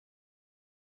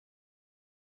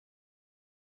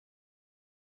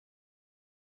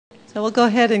So we'll go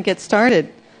ahead and get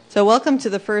started. So welcome to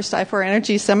the first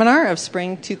I4Energy seminar of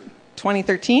spring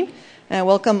 2013. And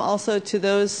welcome also to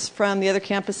those from the other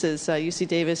campuses, UC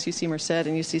Davis, UC Merced,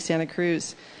 and UC Santa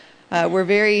Cruz. We're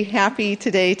very happy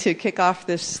today to kick off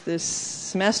this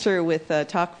semester with a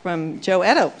talk from Joe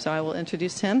Edo. So I will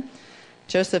introduce him.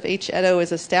 Joseph H. Edo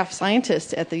is a staff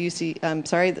scientist at the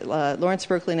Lawrence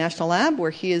Berkeley National Lab,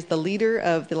 where he is the leader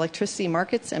of the Electricity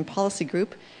Markets and Policy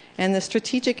Group and the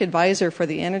strategic advisor for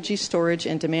the Energy Storage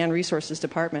and Demand Resources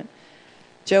Department.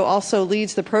 Joe also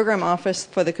leads the program office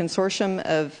for the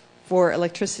Consortium for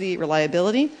Electricity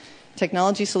Reliability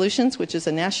Technology Solutions, which is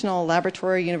a national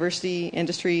laboratory, university,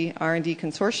 industry, R&D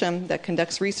consortium that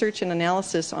conducts research and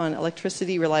analysis on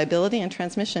electricity reliability and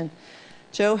transmission.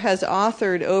 Joe has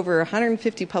authored over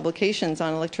 150 publications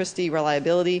on electricity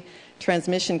reliability,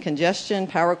 transmission congestion,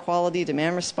 power quality,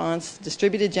 demand response,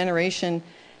 distributed generation,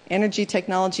 energy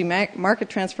technology market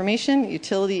transformation,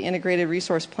 utility integrated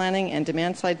resource planning and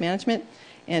demand-side management,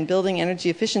 and building energy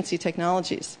efficiency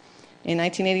technologies. In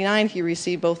 1989, he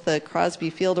received both the Crosby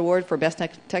Field Award for Best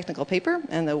Technical Paper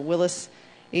and the Willis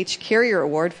H. Carrier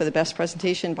Award for the Best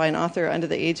Presentation by an Author Under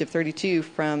the Age of 32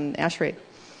 from ASHRAE.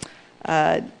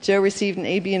 Joe received an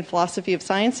AB in Philosophy of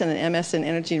Science and an MS in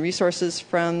Energy and Resources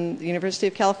from the University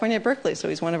of California at Berkeley, so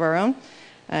he's one of our own.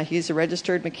 He's a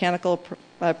registered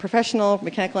professional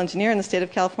mechanical engineer in the state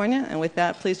of California. And with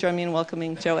that, please join me in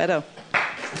welcoming Joe Edo.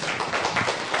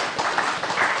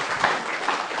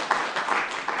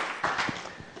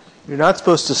 You're not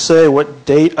supposed to say what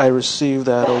date I received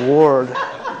that award,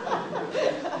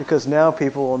 because now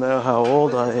people will know how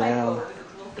old I am.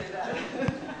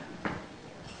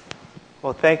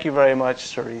 Well, thank you very much,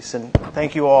 Cerise, and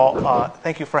thank you all.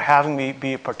 Thank you for having me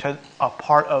be a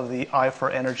part of the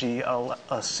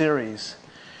I4Energy series.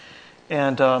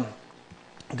 And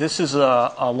this is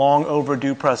a long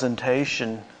overdue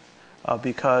presentation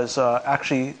because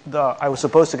actually I was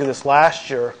supposed to give this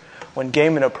last year when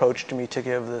Gaiman approached me to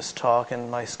give this talk, and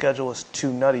my schedule was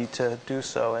too nutty to do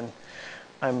so. And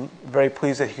I'm very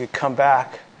pleased that he could come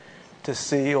back to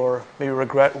see or maybe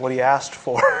regret what he asked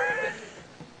for.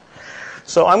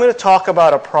 So I'm going to talk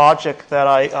about a project that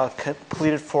I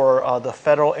completed for the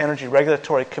Federal Energy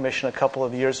Regulatory Commission a couple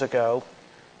of years ago.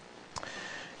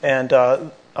 And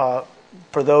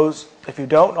for those, if you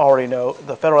don't already know,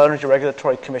 the Federal Energy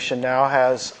Regulatory Commission now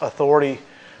has authority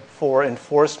for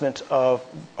enforcement of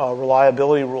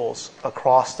reliability rules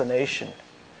across the nation.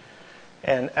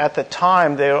 And at the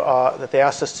time that they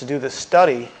asked us to do this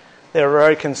study, they were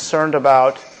very concerned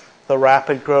about the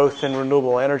rapid growth in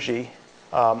renewable energy,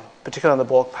 particularly on the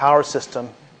bulk power system,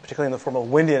 particularly in the form of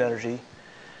wind energy.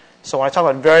 So when I talk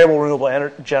about variable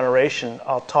renewable generation,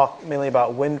 I'll talk mainly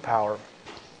about wind power.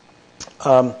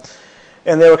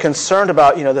 And they were concerned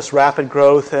about this rapid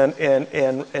growth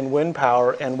in wind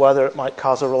power and whether it might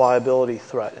cause a reliability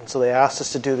threat. And so they asked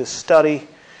us to do this study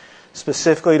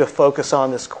specifically to focus on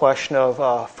this question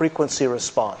of frequency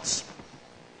response.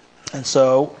 And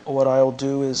so what I will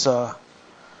do is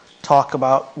talk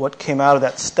about what came out of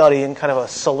that study in kind of a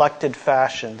selected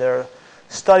fashion. Their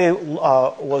study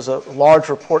was a large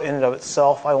report in and of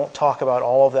itself. I won't talk about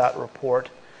all of that report.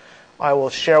 I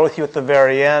will share with you at the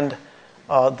very end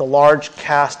the large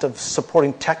cast of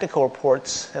supporting technical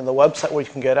reports and the website where you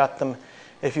can get at them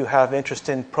if you have interest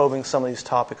in probing some of these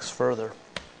topics further.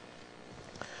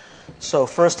 So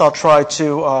first I'll try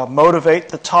to motivate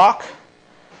the talk.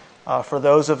 For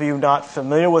those of you not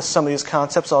familiar with some of these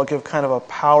concepts, I'll give kind of a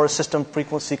power system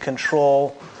frequency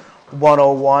control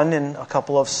 101 in a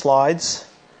couple of slides.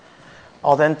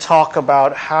 I'll then talk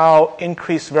about how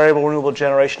increased variable renewable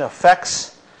generation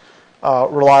affects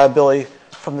reliability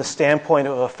from the standpoint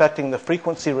of affecting the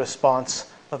frequency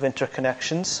response of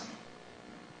interconnections.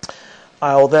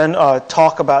 I'll then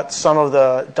talk about some of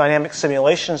the dynamic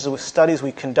simulations with studies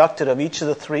we conducted of each of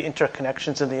the three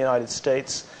interconnections in the United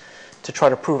States to try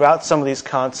to prove out some of these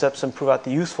concepts and prove out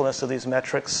the usefulness of these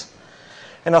metrics.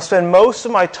 And I'll spend most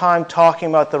of my time talking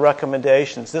about the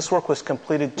recommendations. This work was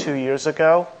completed 2 years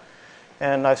ago,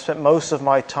 and I've spent most of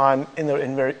my time in the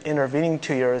intervening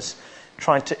 2 years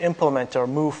trying to implement or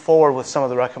move forward with some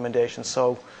of the recommendations.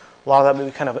 So a lot of that may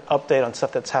be kind of an update on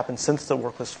stuff that's happened since the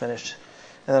work was finished.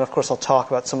 And then, of course, I'll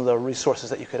talk about some of the resources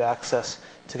that you could access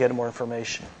to get more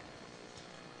information.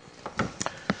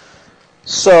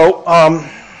 So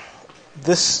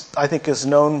this, I think, is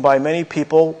known by many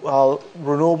people.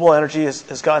 Renewable energy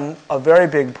has gotten a very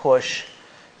big push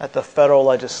at the federal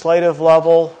legislative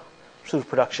level through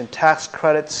production tax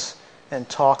credits and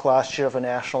talk last year of a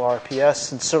national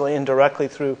RPS, and certainly indirectly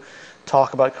through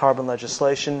talk about carbon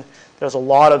legislation. There's a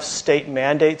lot of state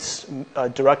mandates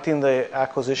directing the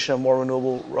acquisition of more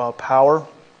renewable power.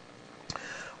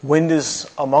 Wind is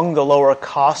among the lower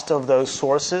cost of those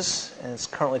sources, and it's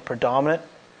currently predominant.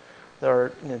 There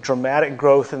are dramatic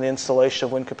growth in the installation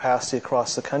of wind capacity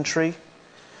across the country.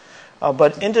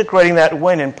 But integrating that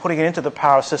wind and putting it into the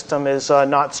power system is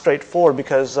not straightforward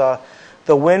because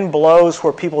the wind blows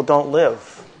where people don't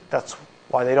live. That's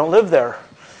why they don't live there.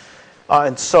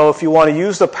 And so if you want to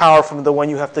use the power from the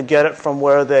wind, you have to get it from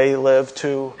where they live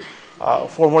to,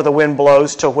 from where the wind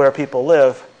blows to where people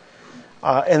live.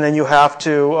 And then you have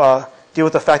to deal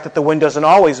with the fact that the wind doesn't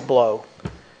always blow.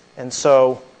 And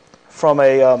so from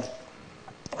a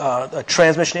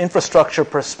transmission infrastructure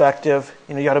perspective,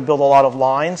 you got to build a lot of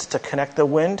lines to connect the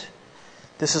wind.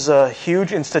 This is a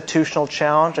huge institutional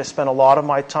challenge. I spent a lot of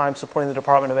my time supporting the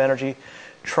Department of Energy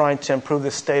trying to improve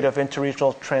the state of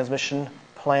interregional transmission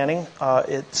planning.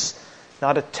 It's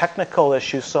not a technical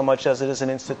issue so much as it is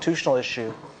an institutional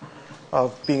issue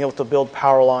of being able to build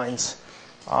power lines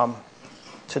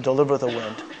to deliver the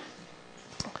wind.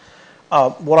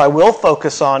 What I will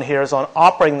focus on here is on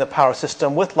operating the power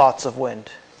system with lots of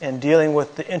wind and dealing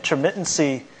with the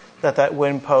intermittency that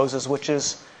wind poses, which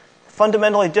is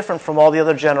fundamentally different from all the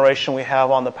other generation we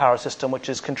have on the power system, which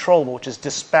is controllable, which is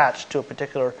dispatched to a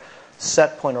particular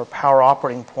set point or power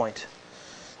operating point.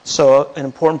 So an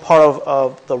important part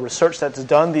of the research that's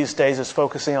done these days is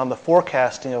focusing on the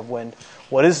forecasting of wind.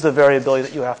 What is the variability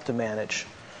that you have to manage?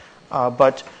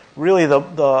 But really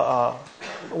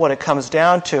what it comes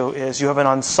down to is you have an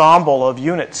ensemble of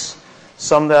units,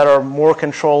 some that are more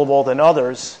controllable than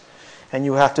others, and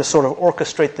you have to sort of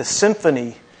orchestrate the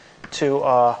symphony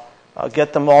to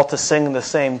get them all to sing the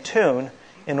same tune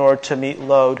in order to meet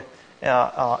load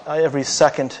every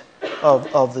second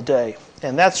of the day.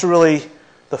 And that's really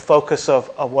the focus of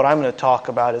what I'm going to talk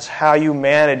about, is how you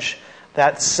manage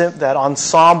that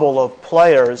ensemble of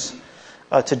players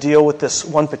to deal with this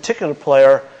one particular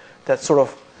player that sort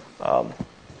of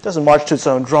doesn't march to its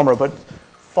own drummer, but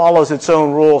follows its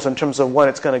own rules in terms of when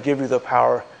it's going to give you the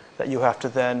power that you have to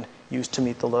then use to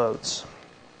meet the loads.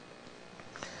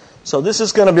 So this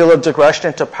is going to be a little digression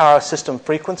into power system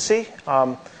frequency.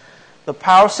 The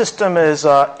power system is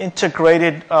an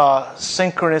integrated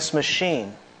synchronous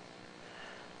machine.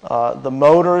 The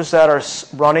motors that are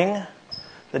running,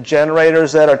 the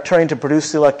generators that are turning to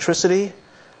produce the electricity,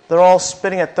 they're all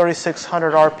spinning at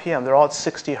 3,600 RPM. They're all at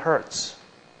 60 hertz.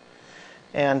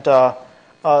 And the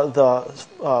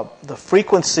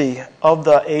frequency of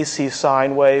the AC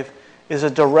sine wave is a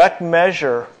direct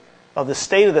measure of the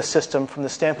state of the system from the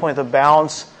standpoint of the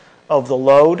balance of the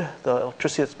load, the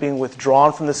electricity that's being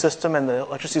withdrawn from the system, and the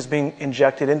electricity that's being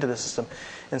injected into the system.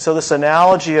 And so this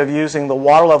analogy of using the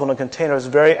water level in a container is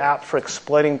very apt for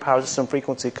exploiting power system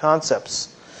frequency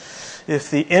concepts.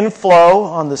 If the inflow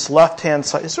on this left-hand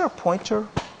side, is there a pointer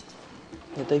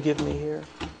that they give me here?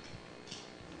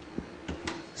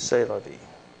 C'est la vie.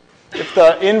 If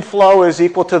the inflow is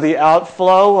equal to the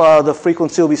outflow, the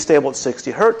frequency will be stable at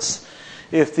 60 hertz.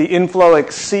 If the inflow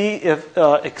exceeds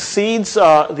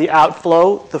the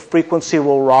outflow, the frequency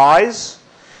will rise.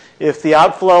 If the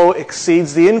outflow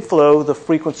exceeds the inflow, the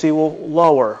frequency will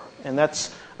lower. And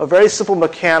that's a very simple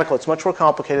mechanical. It's much more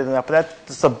complicated than that, but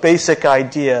that's the basic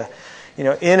idea.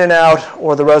 In and out,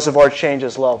 or the reservoir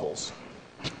changes levels.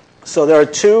 So there are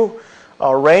two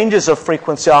ranges of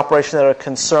frequency operation that are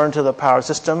concerned to the power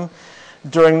system.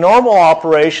 During normal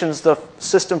operations, the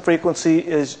system frequency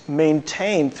is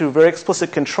maintained through very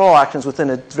explicit control actions within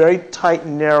a very tight,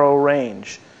 narrow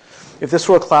range. If this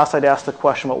were a class, I'd ask the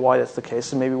question about why that's the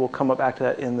case, and maybe we'll come back to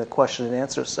that in the question and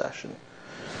answer session.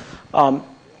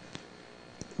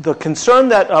 The concern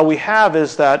that we have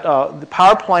is that the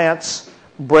power plants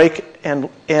break and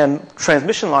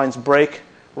transmission lines break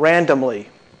randomly.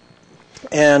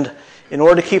 And in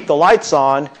order to keep the lights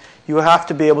on, you have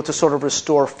to be able to sort of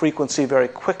restore frequency very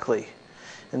quickly.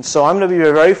 And so I'm going to be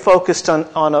very focused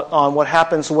on what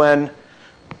happens when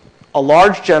a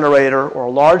large generator or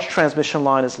a large transmission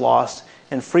line is lost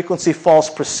and frequency falls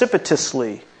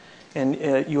precipitously.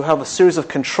 And you have a series of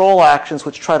control actions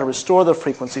which try to restore the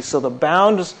frequency. So the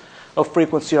bounds of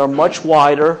frequency are much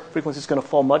wider. Frequency is going to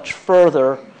fall much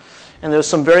further. And there's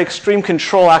some very extreme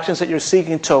control actions that you're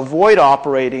seeking to avoid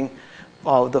operating.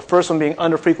 The first one being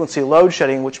under-frequency load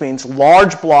shedding, which means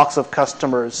large blocks of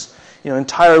customers,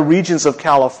 entire regions of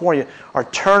California, are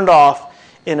turned off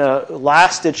in a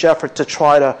last-ditch effort to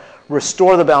try to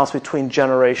restore the balance between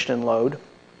generation and load.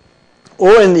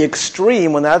 Or in the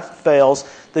extreme, when that fails,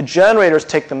 the generators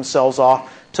take themselves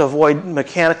off to avoid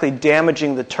mechanically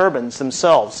damaging the turbines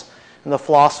themselves. And the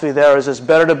philosophy there is it's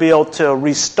better to be able to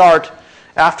restart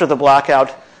after the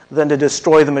blackout than to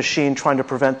destroy the machine trying to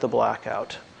prevent the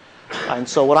blackout. And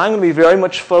so what I'm going to be very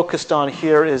much focused on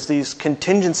here is these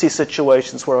contingency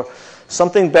situations where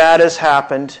something bad has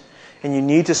happened and you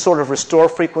need to sort of restore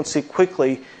frequency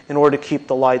quickly in order to keep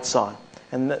the lights on.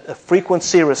 And the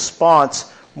frequency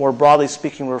response, more broadly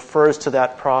speaking, refers to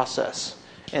that process.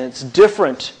 And it's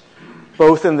different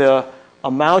both in the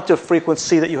amount of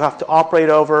frequency that you have to operate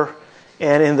over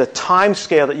and in the time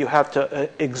scale that you have to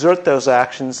exert those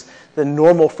actions than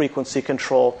normal frequency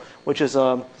control, which is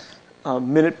a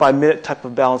minute-by-minute type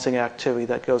of balancing activity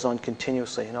that goes on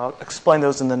continuously. And I'll explain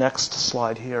those in the next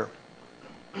slide here.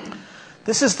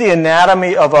 This is the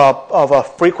anatomy of a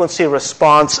frequency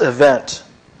response event.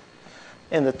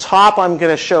 In the top, I'm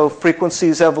going to show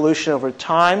frequency's evolution over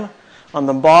time. On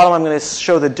the bottom, I'm going to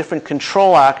show the different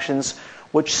control actions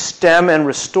which stem and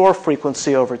restore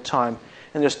frequency over time.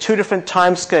 And there's two different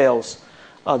time scales.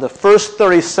 The first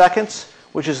 30 seconds,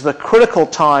 which is the critical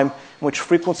time in which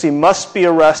frequency must be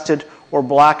arrested or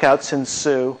blackouts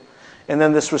ensue. And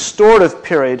then this restorative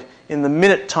period in the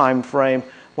minute time frame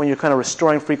when you're kind of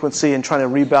restoring frequency and trying to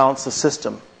rebalance the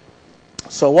system.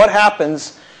 So what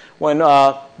happens when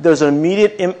there's an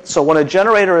immediate... So when a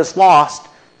generator is lost,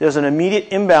 there's an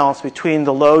immediate imbalance between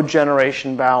the load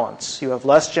generation balance. You have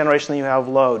less generation than you have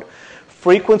load.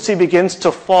 Frequency begins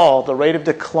to fall. The rate of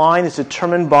decline is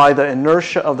determined by the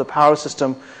inertia of the power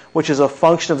system, which is a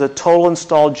function of the total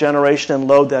installed generation and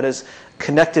load that is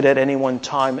connected at any one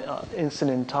time,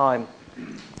 instant in time.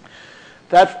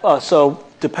 So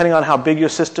depending on how big your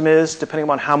system is, depending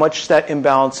on how much that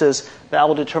imbalance is, that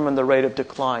will determine the rate of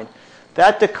decline.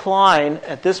 That decline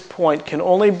at this point can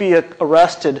only be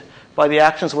arrested by the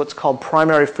actions of what's called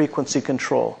primary frequency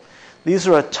control. These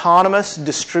are autonomous,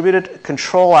 distributed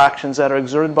control actions that are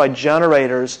exerted by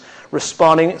generators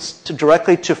responding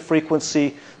directly to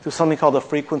frequency through something called a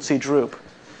frequency droop.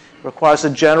 It requires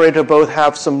the generator to both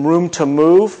have some room to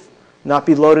move, not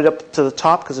be loaded up to the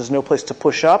top because there's no place to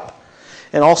push up,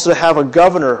 and also to have a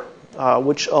governor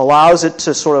which allows it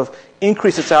to sort of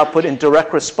increase its output in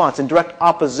direct response, in direct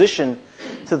opposition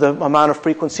to the amount of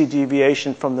frequency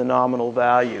deviation from the nominal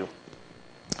value.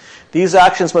 These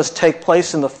actions must take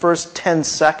place in the first 10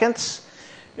 seconds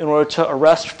in order to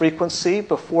arrest frequency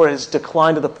before it has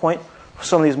declined to the point where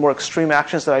some of these more extreme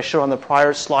actions that I showed on the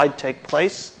prior slide take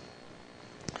place.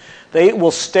 They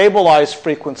will stabilize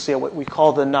frequency at what we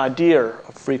call the nadir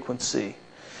of frequency.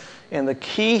 And the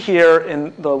key here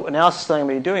in the analysis that I'm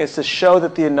going to be doing is to show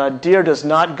that the nadir does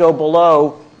not go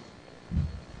below,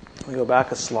 let me go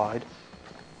back a slide,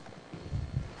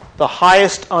 the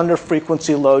highest under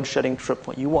frequency load shedding trip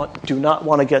point. You do not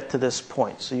want to get to this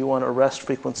point. So you want to arrest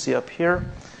frequency up here.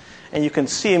 And you can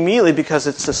see immediately, because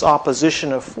it's this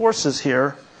opposition of forces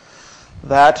here,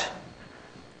 that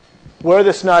where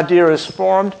this nadir is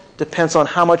formed depends on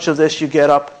how much of this you get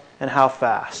up and how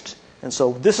fast. And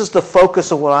so this is the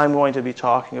focus of what I'm going to be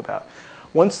talking about.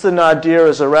 Once the nadir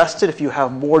is arrested, if you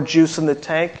have more juice in the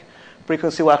tank,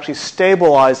 frequency will actually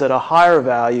stabilize at a higher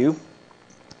value.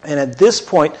 And at this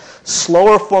point,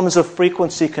 slower forms of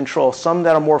frequency control, some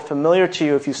that are more familiar to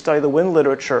you if you study the wind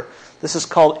literature, this is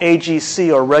called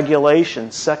AGC, or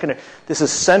regulation. Secondary. This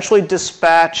is centrally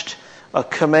dispatched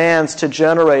commands to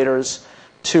generators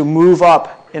to move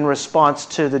up in response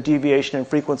to the deviation in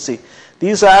frequency.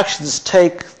 These actions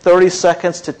take 30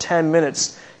 seconds to 10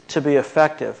 minutes to be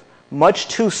effective. Much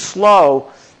too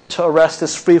slow to arrest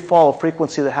this free fall of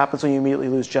frequency that happens when you immediately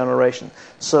lose generation.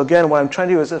 So again, what I'm trying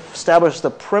to do is establish the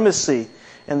primacy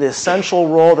and the essential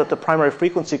role that the primary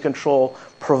frequency control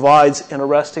provides in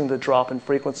arresting the drop in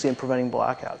frequency and preventing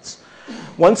blackouts.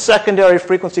 Once secondary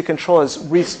frequency control has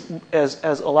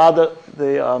allowed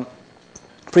the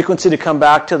frequency to come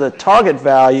back to the target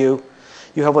value,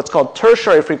 you have what's called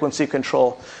tertiary frequency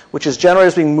control, which is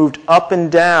generators being moved up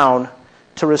and down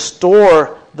to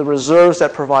restore the reserves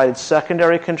that provided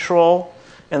secondary control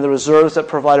and the reserves that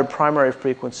provided primary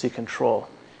frequency control.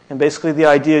 And basically the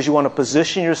idea is you want to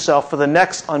position yourself for the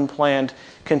next unplanned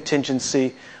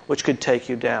contingency which could take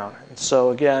you down. And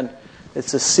so again,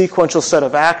 it's a sequential set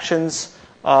of actions,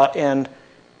 and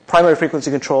primary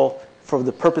frequency control, for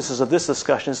the purposes of this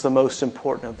discussion, is the most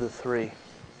important of the three.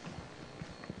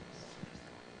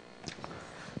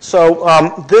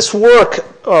 So this work,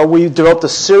 we developed a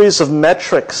series of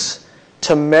metrics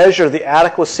to measure the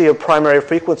adequacy of primary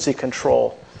frequency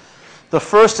control. The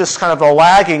first is kind of a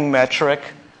lagging metric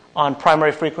on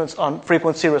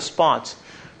frequency response.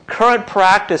 Current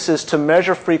practice is to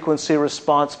measure frequency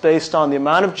response based on the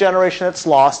amount of generation that's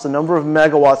lost, the number of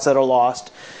megawatts that are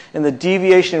lost, and the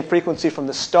deviation in frequency from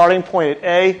the starting point at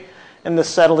A and the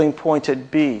settling point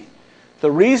at B.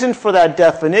 The reason for that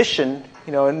definition,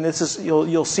 and this is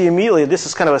you'll see immediately, this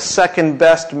is kind of a second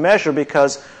best measure,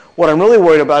 because what I'm really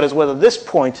worried about is whether this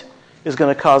point is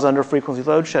going to cause under-frequency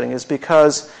load shedding, is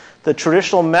because the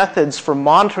traditional methods for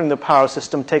monitoring the power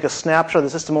system take a snapshot of the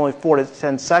system only 4 to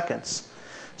 10 seconds.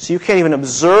 So you can't even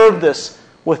observe this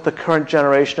with the current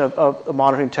generation of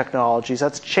monitoring technologies.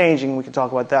 That's changing. We can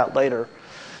talk about that later.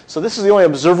 So this is the only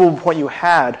observable point you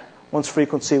had once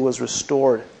frequency was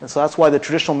restored. And so that's why the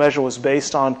traditional measure was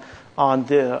based on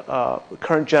the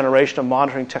current generation of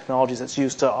monitoring technologies that's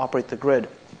used to operate the grid.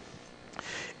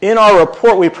 In our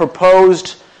report, we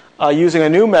proposed using a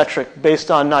new metric based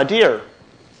on nadir.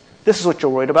 This is what you're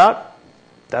worried about.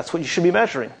 That's what you should be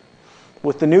measuring.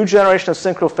 With the new generation of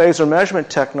synchrophasor measurement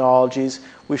technologies,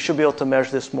 we should be able to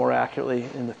measure this more accurately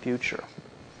in the future.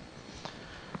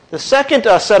 The second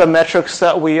set of metrics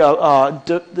that we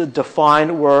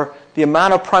defined were the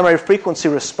amount of primary frequency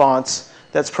response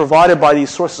that's provided by these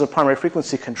sources of primary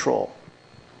frequency control.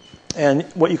 And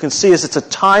what you can see is it's a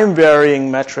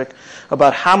time-varying metric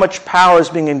about how much power is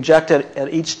being injected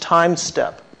at each time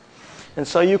step. And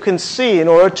so you can see, in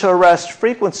order to arrest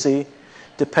frequency,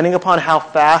 depending upon how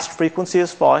fast frequency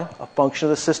is falling, a function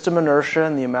of the system inertia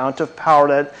and the amount of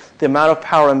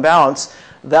power imbalance,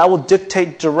 that will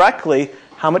dictate directly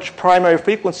how much primary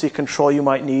frequency control you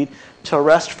might need to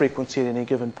arrest frequency at any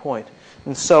given point.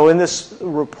 And so in this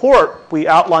report, we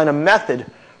outline a method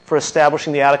for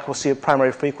establishing the adequacy of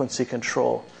primary frequency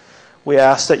control. We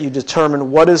ask that you determine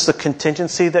what is the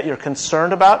contingency that you're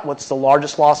concerned about, what's the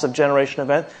largest loss of generation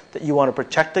event that you want to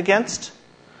protect against.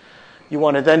 You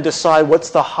want to then decide what's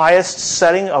the highest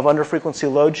setting of under-frequency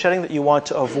load shedding that you want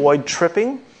to avoid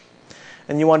tripping.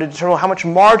 And you want to determine how much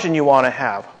margin you want to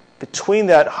have between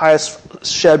that highest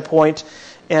shed point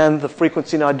and the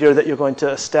frequency nadir that you're going to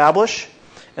establish.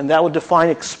 And that will define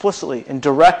explicitly and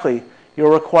directly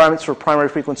your requirements for primary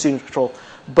frequency control,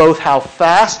 both how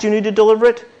fast you need to deliver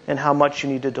it and how much you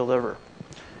need to deliver.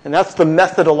 And that's the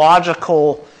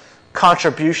methodological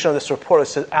contribution of this report,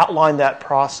 is to outline that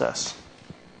process.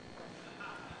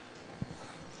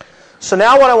 So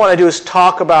now what I want to do is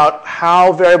talk about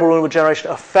how variable renewable generation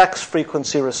affects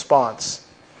frequency response.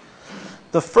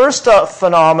 The first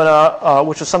phenomena,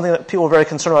 which was something that people were very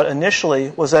concerned about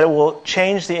initially, was that it will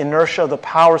change the inertia of the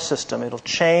power system. It'll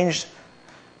change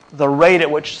the rate at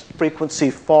which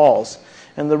frequency falls.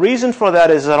 And the reason for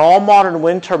that is that all modern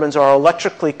wind turbines are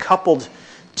electrically coupled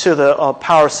to the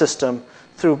power system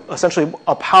through essentially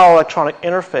a power electronic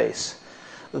interface.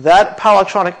 That power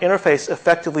electronic interface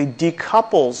effectively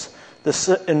decouples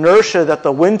the inertia that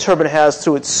the wind turbine has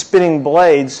through its spinning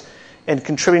blades and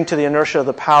contributing to the inertia of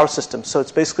the power system. So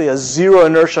it's basically a zero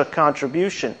inertia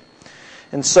contribution.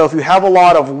 And so if you have a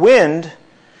lot of wind,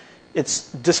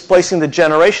 it's displacing the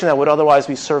generation that would otherwise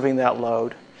be serving that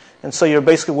load. And so you're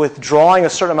basically withdrawing a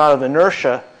certain amount of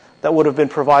inertia that would have been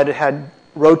provided had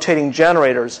rotating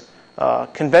generators,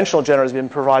 conventional generators, been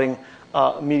providing,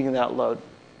 meeting that load.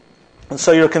 And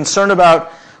so you're concerned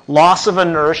about loss of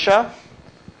inertia,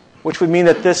 which would mean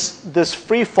that this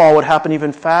free fall would happen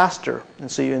even faster.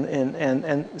 And so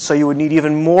you would need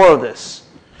even more of this.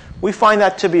 We find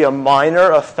that to be a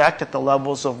minor effect at the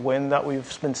levels of wind that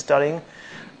we've been studying.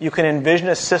 You can envision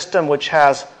a system which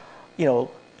has,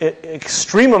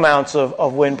 extreme amounts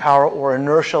of wind power or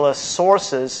inertialess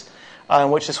sources,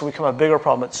 in which this will become a bigger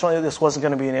problem. But certainly this wasn't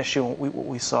going to be an issue what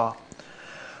we saw.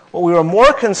 What we were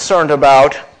more concerned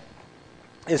about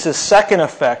is the second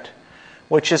effect,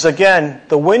 which is, again,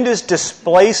 the wind is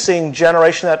displacing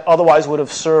generation that otherwise would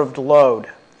have served load.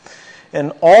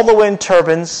 And all the wind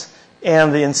turbines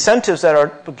and the incentives that are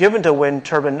given to wind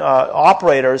turbine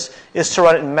operators is to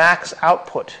run at max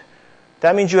output.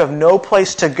 That means you have no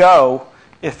place to go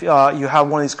if you have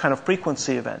one of these kind of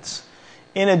frequency events.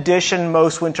 In addition,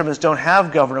 most wind turbines don't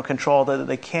have governor control, that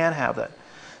they can have that.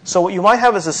 So what you might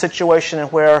have is a situation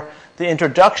where the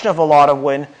introduction of a lot of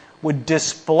wind would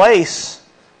displace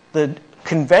the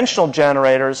conventional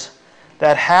generators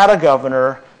that had a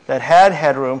governor, that had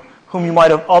headroom, whom you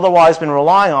might have otherwise been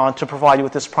relying on to provide you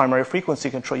with this primary frequency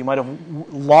control. You might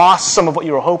have lost some of what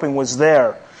you were hoping was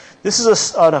there. This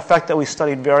is an effect that we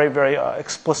studied very, very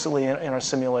explicitly in our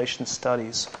simulation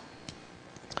studies.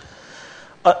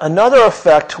 Another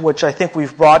effect, which I think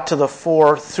we've brought to the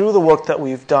fore through the work that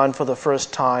we've done for the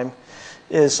first time,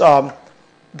 is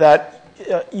that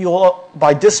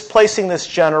by displacing this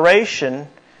generation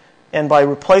and by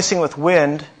replacing with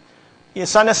wind,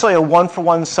 it's not necessarily a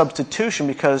one-for-one substitution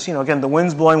because, again, the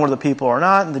wind's blowing where the people are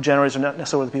not, and the generators are not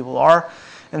necessarily where the people are.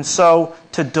 And so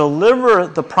to deliver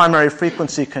the primary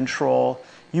frequency control,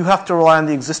 you have to rely on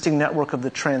the existing network of the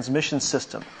transmission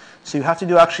system. So you have to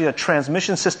do actually a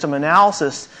transmission system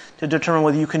analysis to determine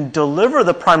whether you can deliver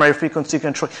the primary frequency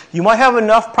control. You might have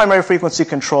enough primary frequency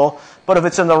control, but if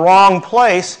it's in the wrong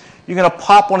place, you're going to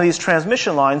pop one of these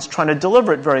transmission lines trying to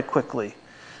deliver it very quickly.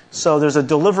 So there's a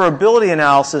deliverability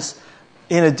analysis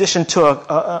in addition to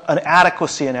an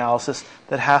adequacy analysis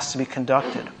that has to be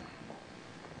conducted.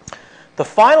 The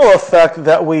final effect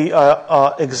that we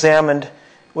examined,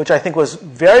 which I think was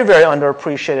very, very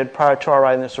underappreciated prior to our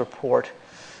writing this report,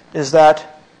 is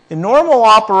that in normal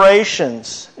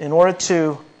operations, in order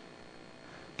to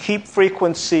keep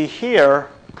frequency here,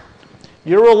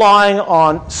 you're relying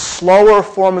on slower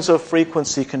forms of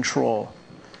frequency control.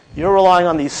 You're relying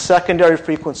on these secondary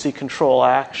frequency control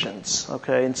actions.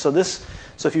 Okay, and so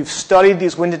if you've studied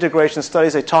these wind integration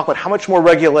studies, they talk about how much more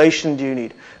regulation do you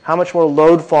need, how much more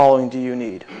load following do you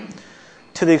need.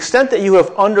 To the extent that you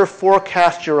have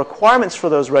under-forecast your requirements for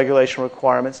those regulation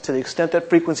requirements, to the extent that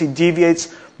frequency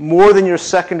deviates more than your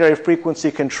secondary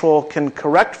frequency control can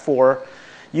correct for,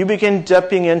 you begin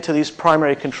dipping into these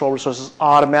primary control resources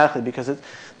automatically because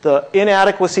the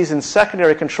inadequacies in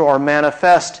secondary control are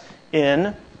manifest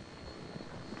in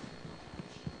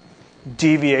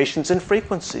deviations in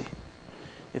frequency.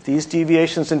 If these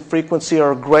deviations in frequency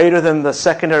are greater than the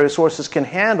secondary resources can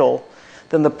handle,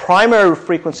 then the primary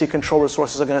frequency control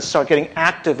resources are going to start getting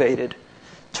activated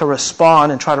to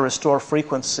respond and try to restore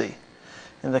frequency.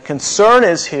 And the concern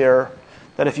is here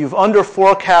that if you've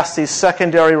under-forecast these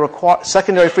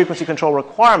secondary frequency control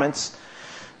requirements,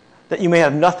 that you may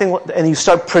have nothing, and you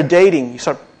start predating, you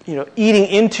start eating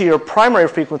into your primary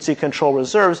frequency control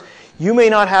reserves, you may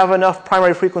not have enough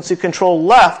primary frequency control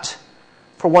left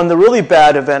for when the really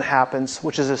bad event happens,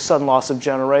 which is a sudden loss of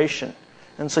generation.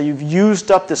 And so you've used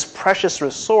up this precious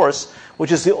resource,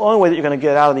 which is the only way that you're going to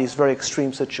get out of these very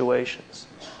extreme situations.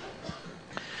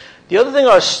 The other thing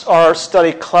our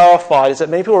study clarified is that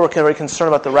many people were very concerned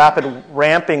about the rapid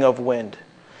ramping of wind.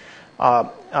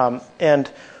 And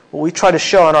what we try to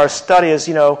show in our study is,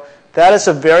 that is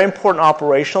a very important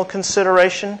operational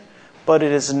consideration, but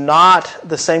it is not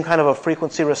the same kind of a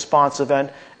frequency response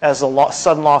event as a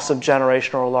sudden loss of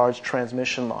generation or a large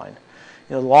transmission line.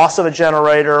 The loss of a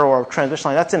generator or a transmission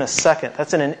line, that's in a second.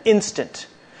 That's in an instant.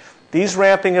 These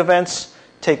ramping events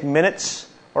take minutes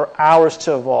or hours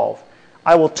to evolve.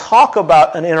 I will talk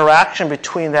about an interaction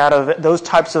between those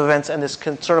types of events and this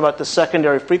concern about the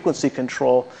secondary frequency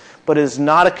control, but it is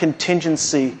not a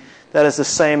contingency that is the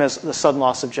same as the sudden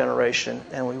loss of generation,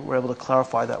 and we were able to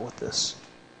clarify that with this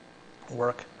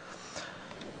work.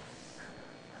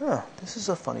 Oh, this is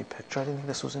a funny picture. I didn't think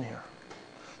this was in here.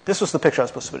 This was the picture I was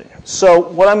supposed to put in here. So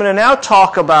what I'm going to now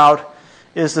talk about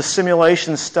is the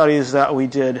simulation studies that we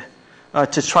did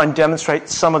to try and demonstrate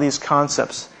some of these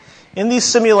concepts. In these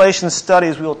simulation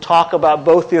studies, we will talk about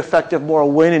both the effect of more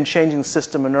wind in changing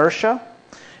system inertia,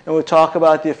 and we'll talk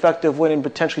about the effect of wind in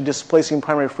potentially displacing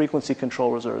primary frequency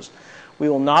control reserves. We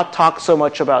will not talk so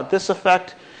much about this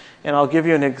effect, and I'll give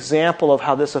you an example of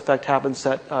how this effect happens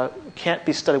that can't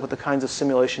be studied with the kinds of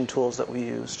simulation tools that we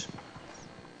used.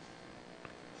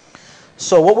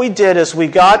 So what we did is we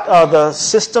got the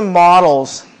system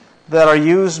models that are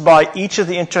used by each of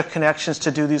the interconnections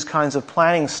to do these kinds of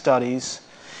planning studies,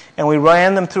 and we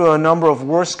ran them through a number of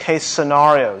worst-case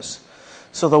scenarios.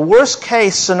 So the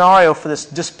worst-case scenario for this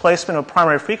displacement of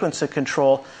primary frequency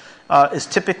control is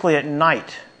typically at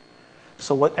night.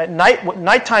 So what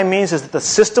nighttime means is that the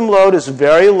system load is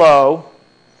very low,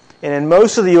 and in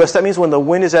most of the U.S., that means when the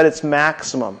wind is at its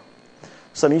maximum.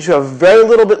 So that means you have very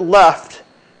little bit left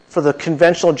for the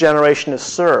conventional generation to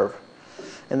serve.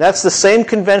 And that's the same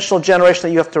conventional generation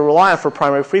that you have to rely on for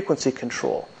primary frequency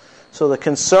control. So the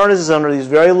concern is under these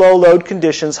very low load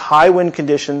conditions, high wind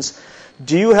conditions,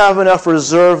 do you have enough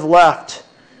reserve left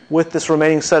with this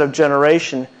remaining set of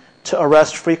generation to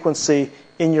arrest frequency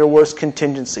in your worst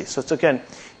contingency? So it's again,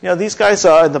 these guys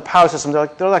in the power system, they're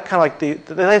like kind of like they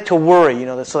like to worry.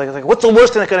 So like, what's the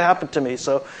worst thing that could happen to me?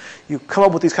 So you come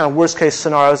up with these kind of worst case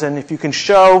scenarios, and if you can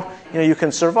show you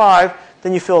can survive,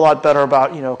 then you feel a lot better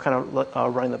about kind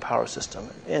of running the power system.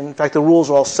 In fact, the rules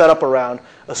are all set up around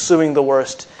assuming the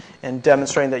worst and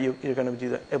demonstrating that you're going to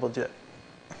be able to do it.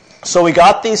 So we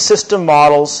got these system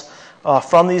models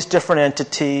from these different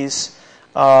entities.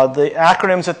 The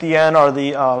acronyms at the end are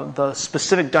the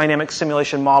specific dynamic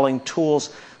simulation modeling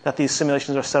tools that these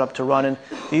simulations are set up to run in.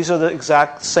 These are the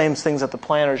exact same things that the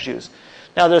planners use.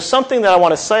 Now, there's something that I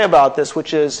want to say about this,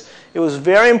 which is it was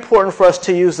very important for us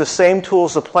to use the same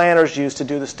tools the planners use to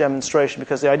do this demonstration,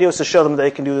 because the idea was to show them that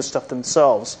they can do this stuff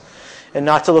themselves and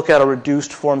not to look at a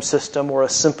reduced form system or a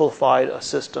simplified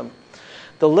system.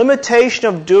 The limitation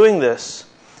of doing this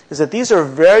is that these are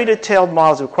very detailed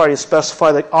models that require you to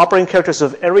specify the operating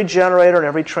characteristics of every generator and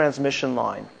every transmission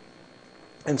line.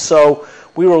 And so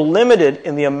we were limited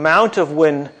in the amount of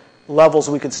wind levels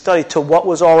we could study to what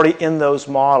was already in those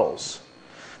models.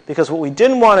 Because what we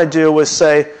didn't want to do was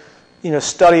say,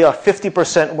 study a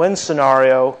 50% wind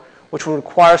scenario, which would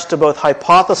require us to both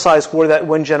hypothesize where that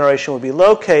wind generation would be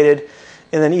located,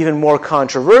 and then even more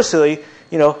controversially,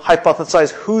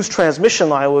 hypothesize whose transmission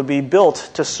line would be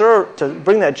built to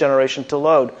bring that generation to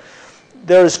load.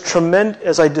 There's tremendous,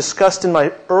 as I discussed in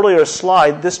my earlier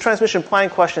slide, this transmission planning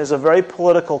question is a very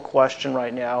political question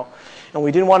right now, and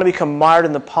we didn't want to become mired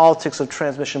in the politics of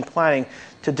transmission planning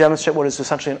to demonstrate what is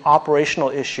essentially an operational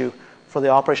issue for the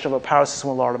operation of a power system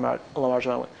with a large amount of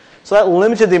wind. So that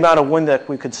limited the amount of wind that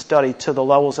we could study to the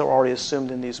levels that were already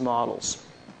assumed in these models.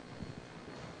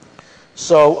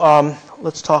 So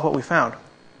let's talk what we found.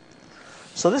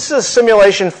 So this is a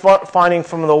simulation finding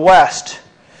from the West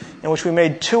in which we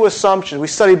made two assumptions. We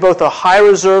studied both a high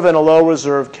reserve and a low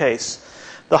reserve case.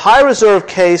 The high reserve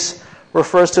case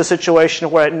refers to a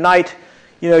situation where at night,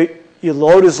 your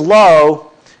load is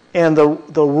low, and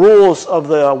the rules of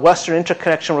the Western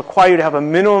interconnection require you to have a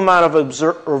minimum amount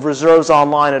of reserves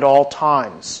online at all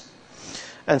times.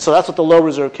 And so that's what the low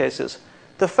reserve case is.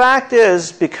 The fact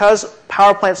is, because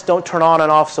power plants don't turn on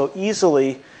and off so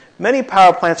easily, many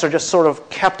power plants are just sort of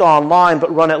kept online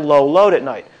but run at low load at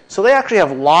night. So they actually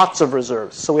have lots of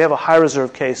reserves. So we have a high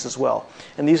reserve case as well.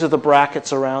 And these are the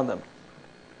brackets around them.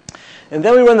 And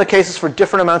then we run the cases for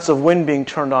different amounts of wind being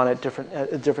turned on at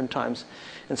different times.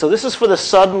 And so this is for the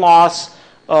sudden loss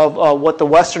of what the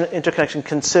Western interconnection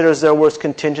considers their worst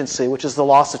contingency, which is the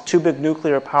loss of 2 big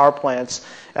nuclear power plants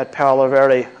at Palo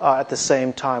Verde at the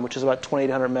same time, which is about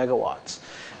 2,800 megawatts.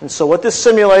 And so what this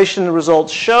simulation result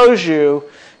shows you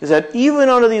is that even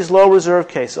under these low reserve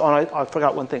cases, I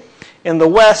forgot one thing. In the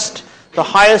West, the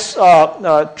highest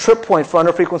trip point for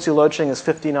under-frequency load shedding is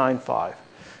 59.5.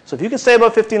 So if you can stay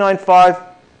above 59.5,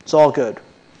 it's all good.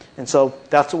 And so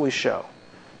that's what we show.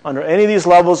 Under any of these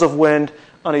levels of wind,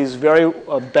 under these very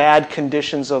bad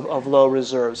conditions of low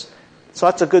reserves. So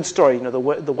that's a good story. The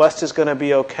West is going to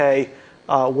be okay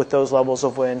with those levels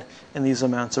of wind and these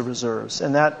amounts of reserves.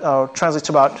 And that translates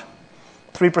to about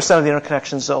 3% of the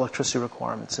interconnection's electricity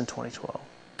requirements in 2012.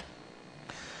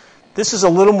 This is a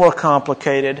little more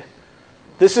complicated.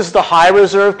 This is the high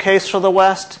reserve case for the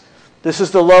West. This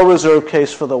is the low reserve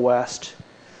case for the West.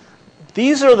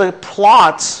 These are the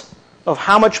plots of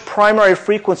how much primary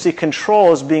frequency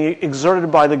control is being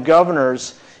exerted by the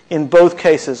governors in both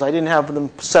cases. I didn't have them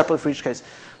separate for each case.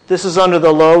 This is under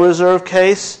the low reserve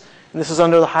case, and this is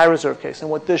under the high reserve case. And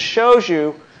what this shows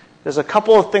you, there's a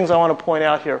couple of things I want to point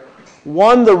out here.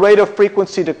 One, the rate of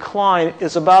frequency decline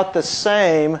is about the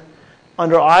same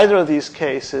under either of these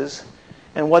cases.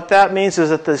 And what that means is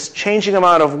that this changing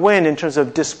amount of wind in terms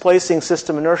of displacing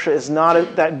system inertia is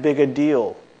not that big a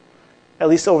deal, at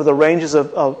least over the ranges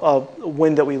of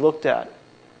wind that we looked at.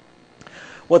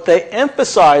 What they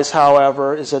emphasize,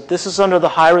 however, is that this is under the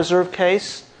high reserve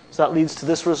case, so that leads to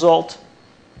this result.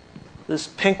 These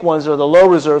pink ones are the low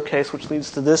reserve case, which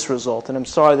leads to this result. And I'm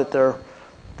sorry that they're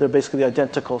basically the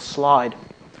identical slide.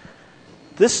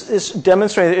 This is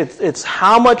demonstrating it's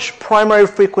how much primary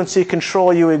frequency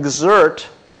control you exert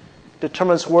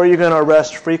determines where you're going to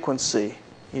arrest frequency.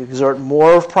 You exert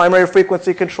more of primary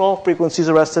frequency control, frequency is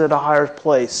arrested at a higher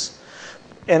place.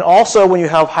 And also, when you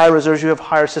have high reserves, you have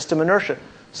higher system inertia.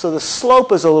 So the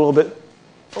slope is a little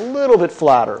bit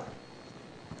flatter.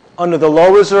 Under the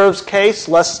low reserves case,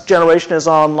 less generation is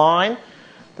online.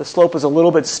 The slope is a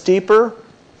little bit steeper.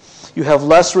 You have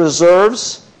less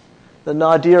reserves. The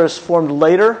nadir is formed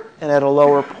later and at a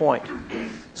lower point.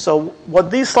 So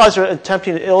what these slides are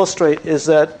attempting to illustrate is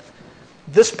that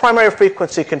this primary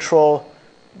frequency control,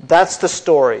 that's the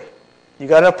story. You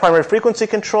got enough primary frequency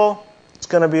control, it's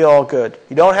going to be all good.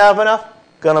 You don't have enough,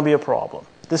 going to be a problem.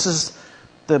 This is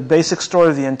the basic story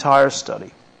of the entire study.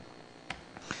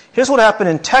 Here's what happened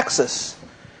in Texas.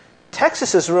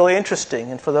 Texas is really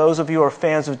interesting, and for those of you who are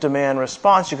fans of demand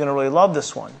response, you're going to really love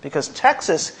this one, because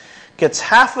Texas gets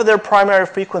half of their primary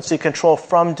frequency control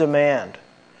from demand.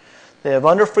 They have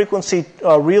under-frequency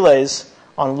relays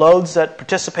on loads that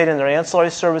participate in their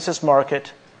ancillary services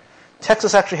market.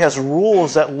 Texas actually has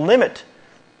rules that limit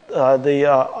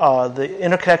the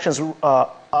interconnections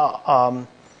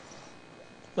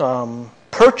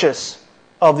purchase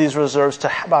of these reserves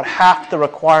to about half the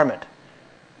requirement.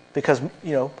 Because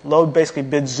load basically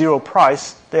bids zero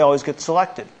price, they always get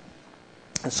selected.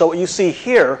 And so what you see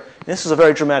here, and this is a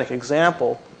very dramatic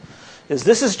example, is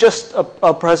this is just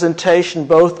a presentation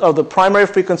both of the primary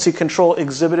frequency control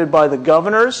exhibited by the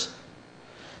governors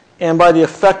and by the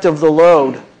effect of the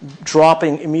load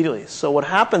dropping immediately. So what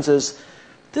happens is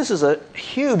this is a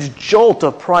huge jolt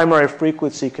of primary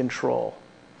frequency control.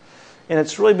 And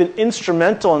it's really been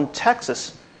instrumental in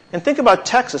Texas. And think about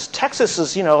Texas. Texas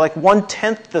is, like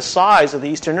 1/10 the size of the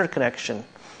Eastern Interconnection.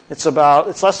 It's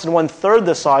less than 1/3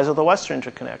 the size of the Western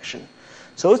Interconnection.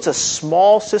 So it's a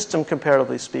small system,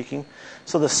 comparatively speaking.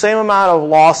 So the same amount of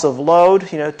loss of load,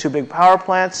 2 big power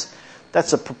plants,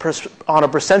 that's on a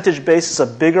percentage basis a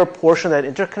bigger portion of that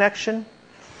interconnection.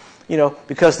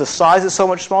 Because the size is so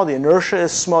much smaller, the inertia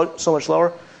is so much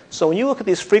lower. So when you look at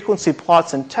these frequency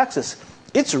plots in Texas,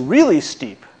 it's really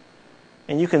steep.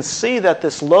 And you can see that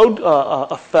this load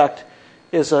effect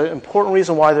is an important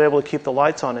reason why they're able to keep the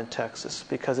lights on in Texas,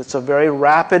 because it's a very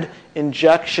rapid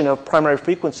injection of primary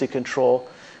frequency control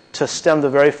to stem the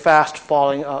very fast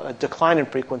falling decline in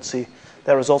frequency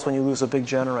that results when you lose a big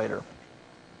generator.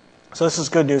 So this is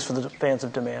good news for the fans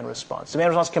of demand response. Demand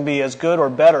response can be as good or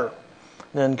better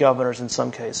than governors in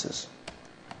some cases.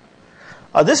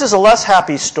 This is a less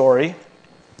happy story,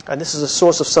 and this is a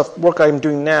source of work I'm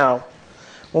doing now.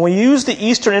 When we use the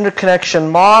Eastern Interconnection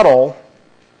model,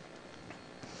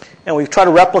 and we try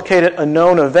to replicate a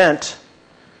known event,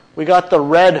 we got the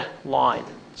red line.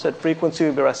 It said frequency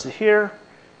would be arrested here,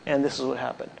 and this is what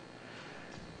happened.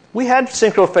 We had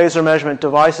synchrophasor measurement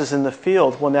devices in the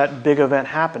field when that big event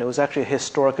happened. It was actually a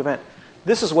historic event.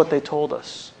 This is what they told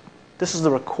us. This is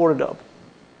the recorded of.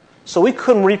 So we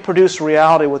couldn't reproduce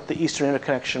reality with the Eastern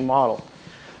Interconnection model.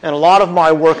 And a lot of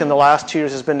my work in the last 2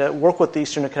 years has been to work with the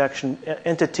Eastern Interconnection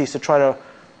entities to try to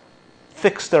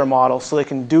fix their models so they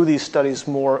can do these studies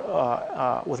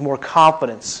with more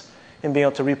confidence in being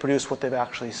able to reproduce what they've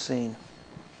actually seen.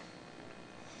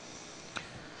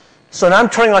 So now I'm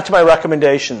turning on to my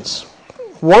recommendations.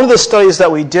 One of the studies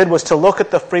that we did was to look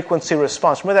at the frequency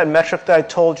response. Remember that metric that I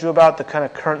told you about, the kind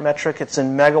of current metric? It's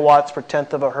in megawatts per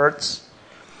tenth of a hertz.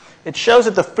 It shows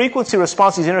that the frequency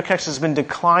response to these interconnections has been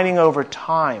declining over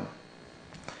time.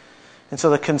 And so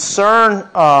the concern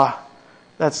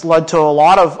that's led to a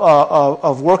lot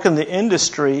of work in the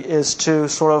industry is to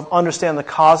sort of understand the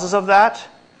causes of that.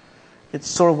 It's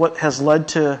sort of what has led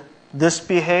to this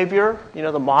behavior.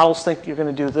 The models think you're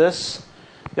going to do this.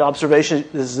 The observation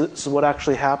is this is what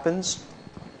actually happens.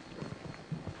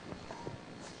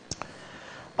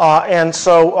 And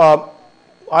so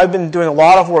I've been doing a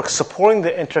lot of work supporting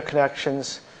the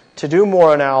interconnections to do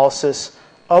more analysis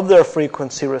of their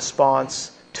frequency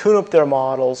response, tune up their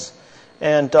models,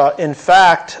 and in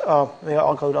fact,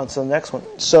 I'll go on to the next one.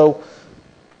 So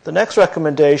the next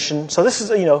recommendation, so this is,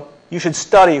 you should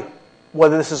study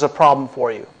whether this is a problem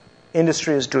for you.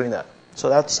 Industry is doing that. So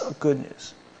that's good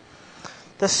news.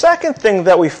 The second thing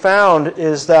that we found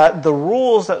is that the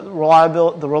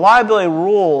reliability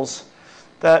rules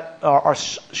that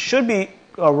should be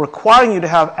requiring you to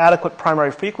have adequate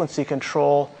primary frequency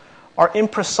control are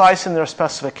imprecise in their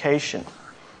specification.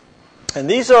 And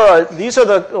these are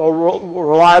the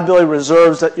reliability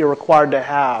reserves that you're required to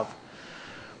have.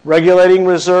 Regulating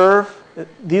reserve.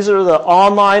 These are the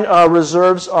online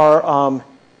reserves are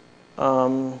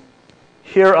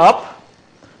here up.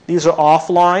 These are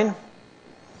offline.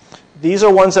 These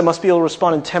are ones that must be able to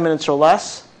respond in 10 minutes or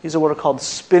less. These are what are called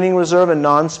spinning reserve and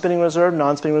non-spinning reserve.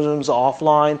 Non-spinning reserve is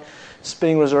offline.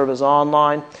 Spinning reserve is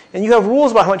online. And you have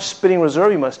rules about how much spinning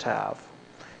reserve you must have.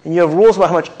 And you have rules about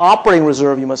how much operating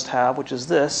reserve you must have, which is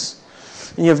this.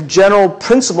 And you have general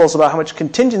principles about how much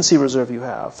contingency reserve you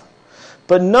have.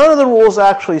 But none of the rules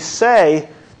actually say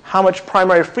how much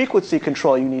primary frequency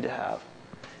control you need to have.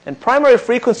 And primary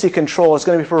frequency control is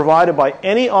going to be provided by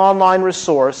any online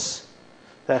resource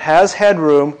that has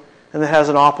headroom and that has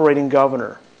an operating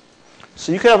governor.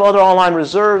 So you can have other online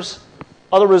reserves,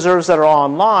 other reserves that are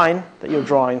online that you're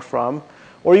drawing from,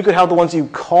 or you could have the ones you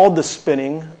called the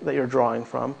spinning that you're drawing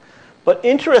from. But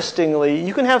interestingly,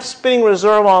 you can have spinning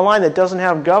reserve online that doesn't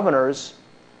have governors,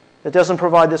 that doesn't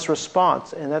provide this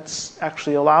response, and that's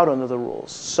actually allowed under the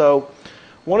rules. So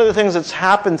one of the things that's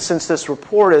happened since this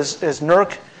report is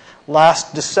NERC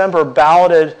last December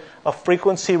balloted a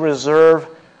frequency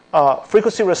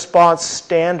response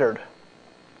standard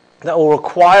that will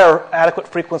require adequate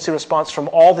frequency response from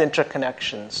all the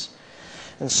interconnections.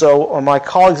 And so my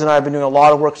colleagues and I have been doing a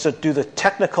lot of work to do the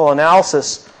technical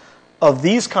analysis of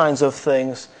these kinds of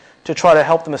things to try to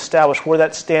help them establish where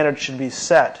that standard should be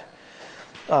set.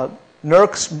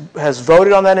 NERC has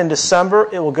voted on that in December.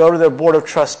 It will go to their Board of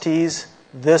Trustees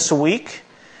this week.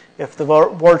 If the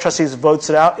Board of Trustees votes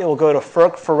it out, it will go to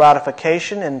FERC for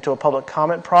ratification and to a public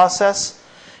comment process.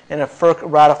 And if FERC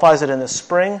ratifies it in the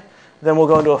spring, then we'll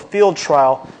go into a field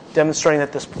trial demonstrating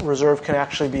that this reserve can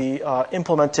actually be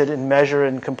implemented and measured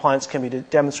and compliance can be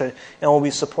demonstrated, and we'll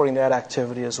be supporting that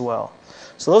activity as well.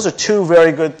 So those are two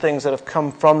very good things that have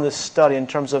come from this study in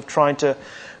terms of trying to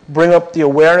bring up the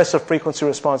awareness of frequency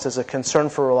response as a concern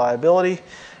for reliability,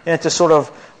 and to sort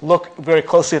of look very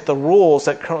closely at the rules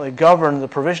that currently govern the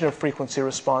provision of frequency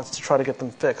response to try to get them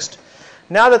fixed.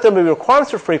 Now that there will be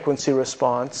requirements for frequency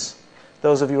response,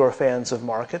 those of you who are fans of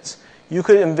markets, you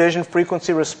could envision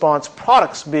frequency response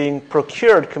products being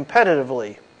procured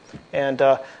competitively. And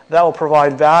that will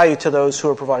provide value to those who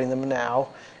are providing them now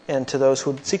and to those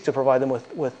who seek to provide them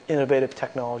with innovative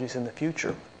technologies in the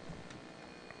future.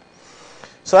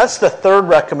 So that's the third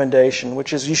recommendation,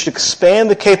 which is you should expand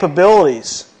the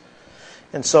capabilities.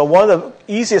 And so one of the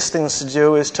easiest things to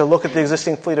do is to look at the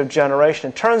existing fleet of generation.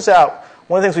 It turns out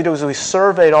one of the things we do is we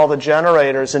surveyed all the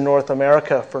generators in North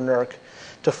America for NERC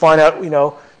to find out,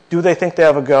 do they think they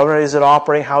have a governor? Is it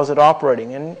operating? How is it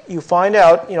operating? And you find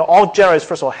out, all generators,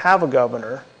 first of all, have a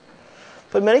governor.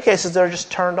 But in many cases, they're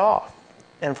just turned off.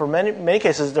 And for many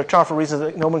cases, they're turned off for reasons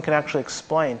that no one can actually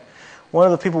explain. One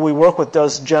of the people we work with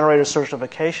does generator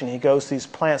certification. He goes to these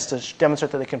plants to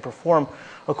demonstrate that they can perform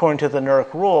according to the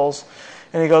NERC rules.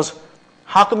 And he goes,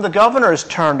 how come the governor is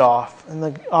turned off? And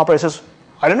the operator says,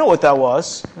 I don't know what that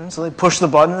was. And so they push the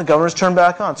button and the governor's turned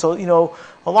back on. So,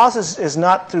 a lot of this is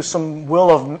not through some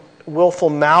willful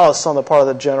malice on the part of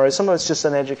the generator. Some of it's just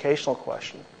an educational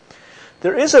question.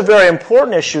 There is a very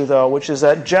important issue, though, which is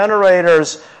that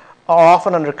generators are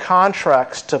often under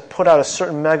contracts to put out a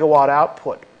certain megawatt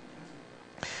output.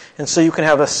 And so you can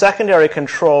have a secondary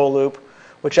control loop,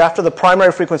 which after the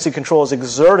primary frequency control is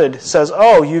exerted, says,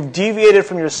 oh, you've deviated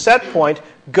from your set point,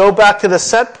 go back to the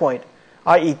set point,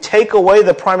 i.e. take away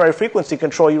the primary frequency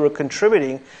control you were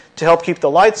contributing to help keep the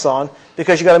lights on,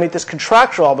 because you've got to meet this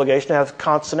contractual obligation to have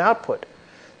constant output.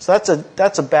 So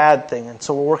that's a bad thing, and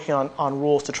so we're working on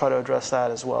rules to try to address that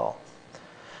as well.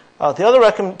 The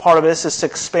other part of this is to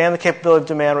expand the capability of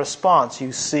demand response.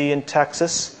 You see in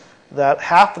Texas that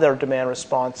half of their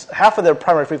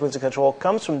primary frequency control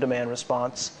comes from demand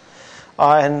response.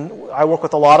 And I work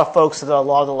with a lot of folks at a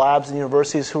lot of the labs and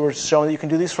universities who are showing that you can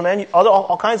do these from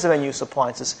all kinds of end-use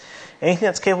appliances. Anything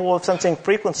that's capable of sensing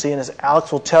frequency, and as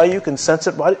Alex will tell you, can sense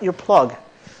it right at your plug.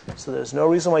 So there's no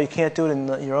reason why you can't do it in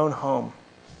your own home.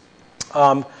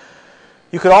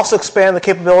 You could also expand the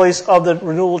capabilities of the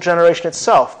renewable generation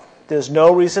itself. There's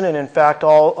no reason, and in fact,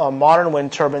 all modern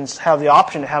wind turbines have the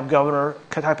option to have governor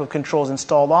type of controls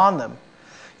installed on them.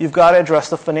 You've got to address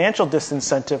the financial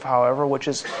disincentive, however, which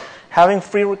is having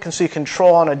frequency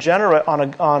control on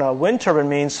a wind turbine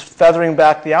means feathering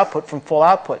back the output from full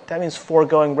output. That means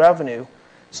foregoing revenue.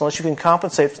 So unless you can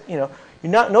compensate, no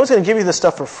one's going to give you this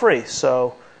stuff for free.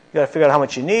 So you got to figure out how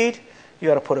much you need. You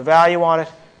got to put a value on it.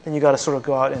 Then you got to sort of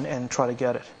go out and try to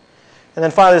get it. And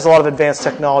then finally, there's a lot of advanced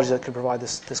technology that could provide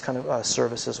this kind of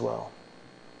service as well.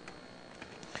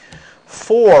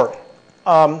 4,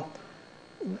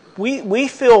 we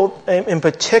feel in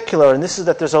particular, and this is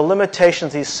that there's a limitation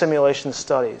to these simulation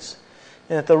studies,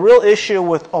 and that the real issue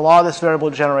with a lot of this variable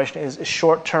generation is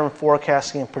short-term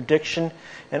forecasting and prediction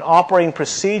and operating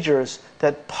procedures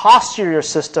that posture your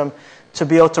system to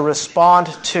be able to respond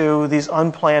to these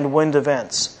unplanned wind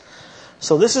events.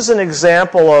 So this is an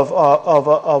example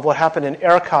of what happened in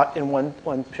ERCOT in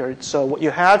one period. So what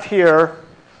you have here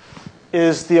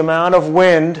is the amount of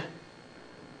wind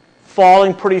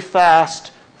falling pretty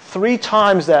fast 3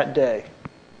 times that day.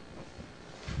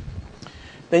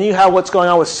 Then you have what's going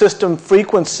on with system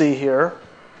frequency here.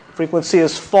 Frequency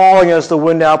is falling as the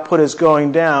wind output is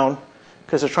going down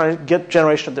because they're trying to get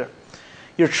generation up there.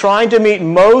 You're trying to meet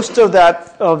most of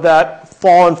that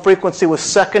fall in frequency with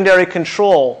secondary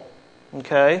control.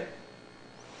 Okay?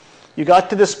 You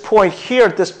got to this point here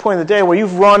at this point in the day where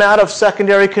you've run out of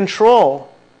secondary control.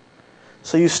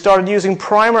 So you started using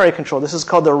primary control. This is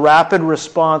called the rapid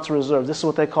response reserve. This is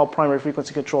what they call primary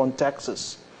frequency control in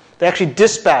Texas. They actually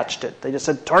dispatched it. They just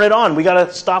said, turn it on. We got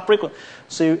to stop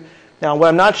frequency. Now, what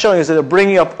I'm not showing is that they're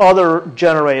bringing up other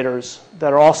generators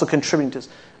that are also contributing to this.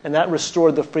 And that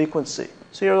restored the frequency.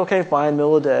 So you're okay, fine,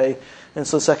 middle of the day. And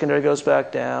so secondary goes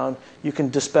back down. You can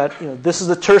dispatch, this is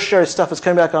the tertiary stuff that's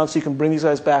coming back on, so you can bring these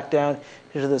guys back down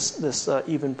into this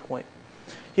even point.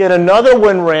 You had another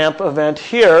wind ramp event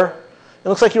here. It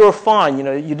looks like you were fine. You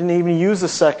didn't even use the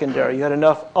secondary. You had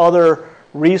enough other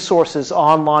resources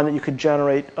online that you could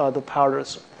generate the power.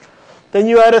 Then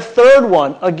you had a third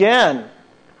one, again,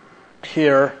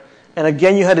 here. And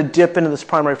again, you had to dip into this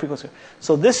primary frequency.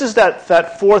 So this is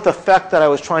that fourth effect that I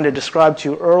was trying to describe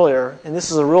to you earlier. And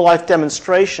this is a real-life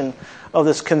demonstration of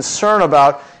this concern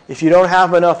about if you don't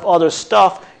have enough other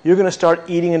stuff, you're going to start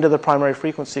eating into the primary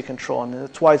frequency control. And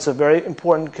that's why it's a very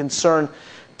important concern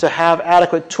to have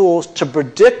adequate tools to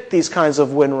predict these kinds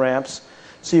of wind ramps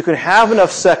so you can have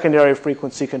enough secondary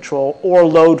frequency control or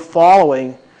load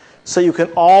following so you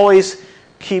can always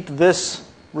keep this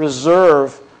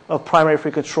reserve of primary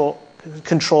frequency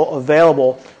control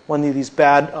available when these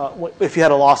bad, if you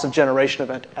had a loss of generation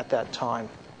event at that time.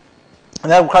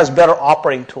 And that requires better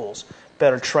operating tools,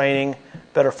 better training,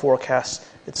 better forecasts,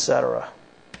 etc.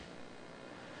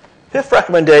 Fifth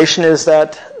recommendation is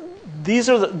that these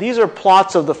are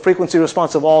plots of the frequency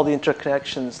response of all the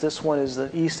interconnections. This one is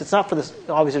the east. It's not for this,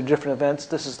 obviously different events.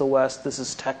 This is the west. This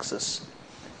is Texas.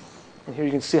 And here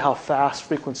you can see how fast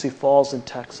frequency falls in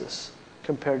Texas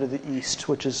compared to the east,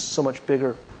 which is so much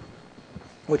bigger.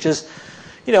 Which is,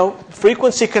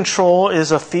 frequency control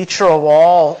is a feature of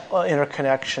all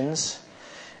interconnections.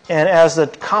 And as the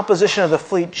composition of the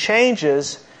fleet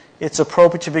changes, it's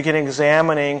appropriate to begin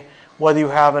examining whether you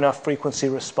have enough frequency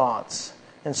response.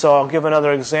 And so I'll give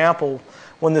another example.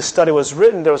 When this study was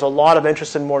written, there was a lot of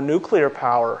interest in more nuclear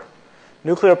power.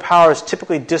 Nuclear power is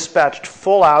typically dispatched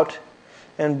full out,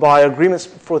 and by agreements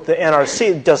with the NRC,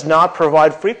 it does not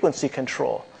provide frequency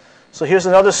control. So here's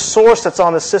another source that's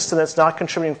on the system that's not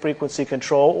contributing frequency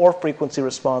control or frequency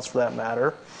response for that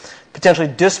matter, potentially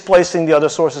displacing the other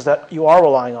sources that you are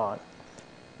relying on.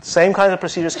 Same kinds of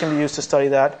procedures can be used to study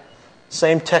that,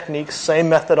 same techniques, same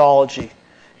methodology.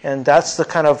 And that's the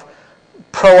kind of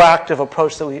proactive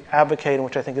approach that we advocate and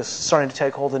which I think is starting to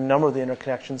take hold in a number of the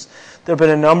interconnections. There have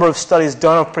been a number of studies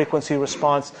done of frequency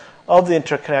response of the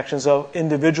interconnections, of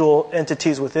individual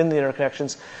entities within the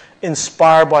interconnections,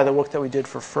 inspired by the work that we did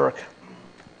for FERC.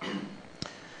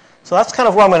 So that's kind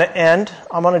of where I'm going to end.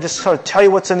 I'm going to just sort of tell you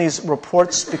what's in these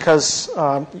reports because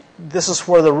this is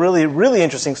where the really, really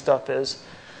interesting stuff is.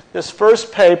 This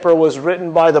first paper was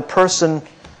written by the person,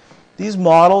 these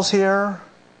models here,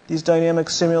 these dynamic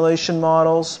simulation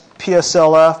models,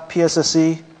 PSLF,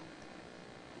 PSSE.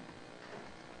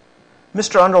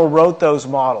 Mr. Underhill wrote those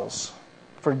models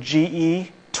for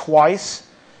GE twice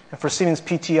and for Siemens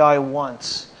PTI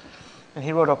once. And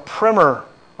he wrote a primer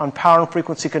on power and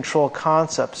frequency control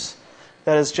concepts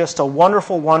that is just a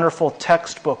wonderful, wonderful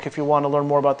textbook if you want to learn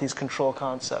more about these control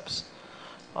concepts.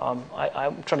 I'm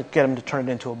trying to get him to turn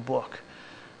it into a book.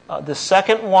 The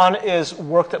second one is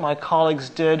work that my colleagues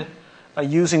did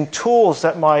using tools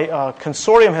that my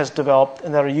consortium has developed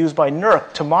and that are used by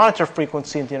NERC to monitor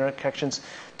frequency in the interconnections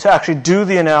to actually do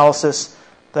the analysis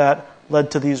that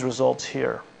led to these results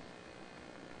here.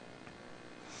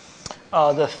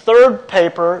 The third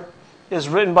paper is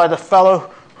written by the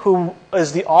fellow who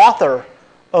is the author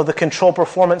of the control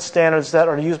performance standards that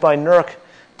are used by NERC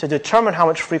to determine how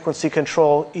much frequency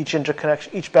control each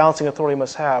interconnection, each balancing authority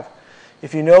must have.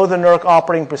 If you know the NERC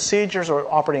operating procedures or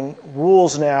operating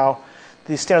rules now,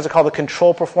 these standards are called the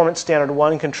Control Performance Standard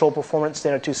 1 and Control Performance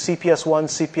Standard 2, CPS 1,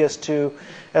 CPS 2,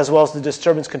 as well as the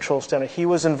Disturbance Control Standard. He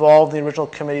was involved in the original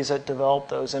committees that developed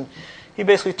those. And he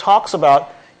basically talks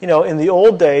about, in the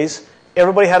old days,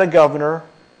 everybody had a governor,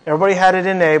 everybody had it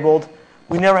enabled.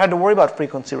 We never had to worry about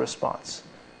frequency response.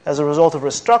 As a result of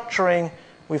restructuring,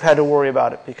 we've had to worry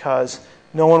about it because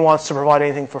no one wants to provide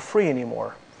anything for free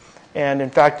anymore. And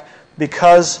in fact,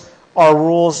 because our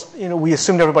rules, we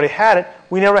assumed everybody had it,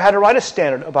 we never had to write a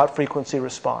standard about frequency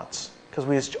response because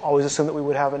we always assumed that we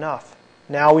would have enough.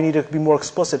 Now we need to be more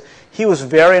explicit. He was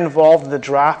very involved in the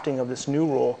drafting of this new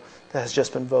rule that has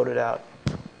just been voted out.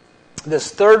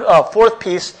 This fourth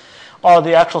piece are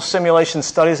the actual simulation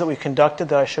studies that we conducted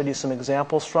that I showed you some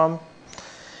examples from.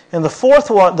 And the fourth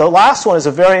one, the last one, is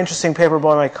a very interesting paper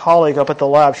by my colleague up at the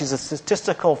lab. She's a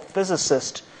statistical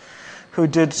physicist who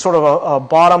did sort of a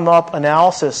bottom-up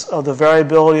analysis of the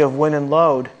variability of wind and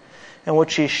load. And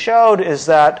what she showed is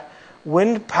that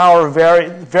wind power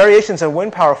variations in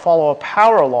wind power follow a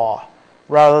power law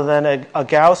rather than a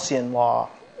Gaussian law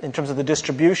in terms of the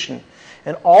distribution.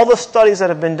 And all the studies that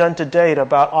have been done to date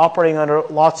about operating under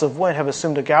lots of wind have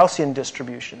assumed a Gaussian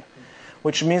distribution,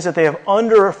 which means that they have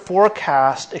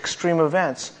under-forecast extreme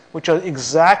events, which are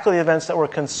exactly the events that we're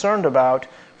concerned about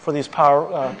for these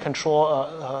power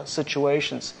control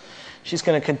situations. She's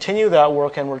going to continue that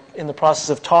work, and we're in the process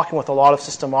of talking with a lot of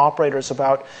system operators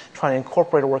about trying to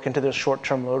incorporate her work into their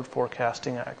short-term load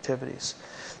forecasting activities.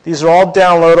 These are all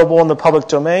downloadable in the public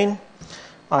domain.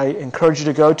 I encourage you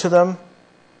to go to them.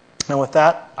 And with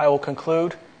that, I will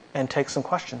conclude and take some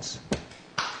questions.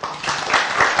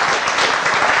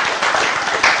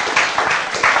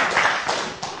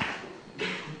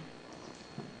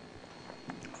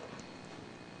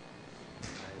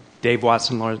 Dave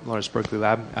Watson, Lawrence Berkeley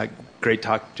Lab. Great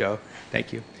talk, Joe.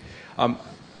 Thank you.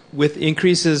 with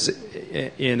increases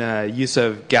in use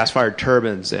of gas-fired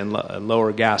turbines and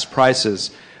lower gas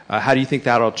prices, how do you think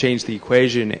that'll change the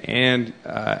equation? And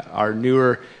are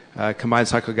newer combined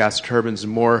cycle gas turbines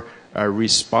more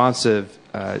responsive,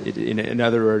 in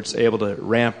other words, able to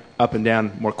ramp up and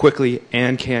down more quickly?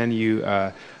 And can you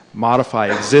modify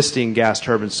existing gas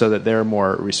turbines so that they're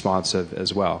more responsive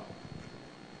as well?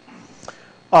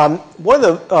 One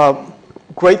of the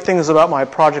great things about my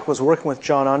project was working with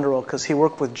John Underhill, because he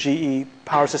worked with GE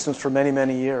Power Systems for many,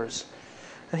 many years.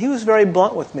 And he was very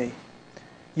blunt with me.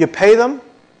 You pay them,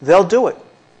 they'll do it.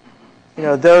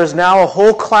 There is now a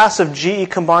whole class of GE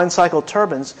combined cycle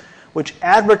turbines which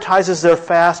advertises their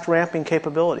fast ramping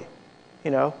capability.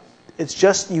 It's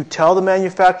just you tell the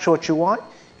manufacturer what you want,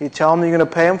 you tell them you're going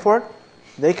to pay them for it,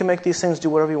 they can make these things do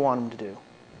whatever you want them to do.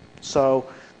 So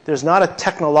there's not a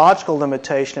technological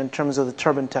limitation in terms of the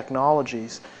turbine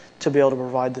technologies to be able to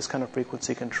provide this kind of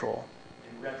frequency control.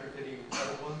 And retrofitting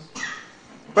old ones?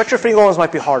 Retrofitting old ones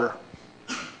might be harder.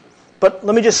 But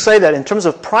let me just say that in terms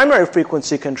of primary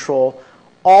frequency control,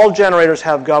 all generators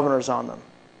have governors on them.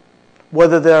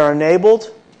 Whether they're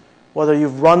enabled, whether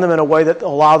you've run them in a way that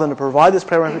allow them to provide this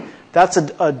primary, that's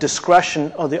a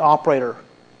discretion of the operator.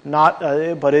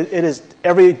 But it is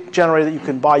every generator that you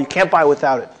can buy. You can't buy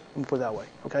without it. Let me put it that way.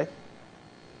 Okay.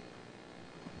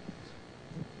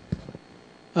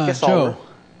 Joe,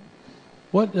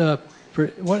 what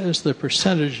is the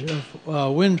percentage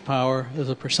of wind power as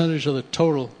a percentage of the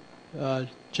total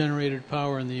generated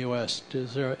power in the U.S.?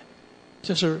 Is there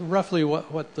roughly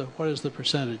what is the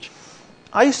percentage?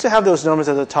 I used to have those numbers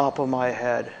at the top of my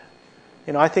head.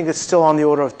 I think it's still on the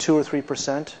order of 2 or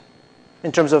 3%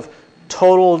 in terms of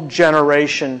total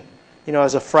generation,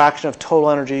 as a fraction of total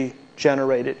energy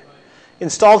generated.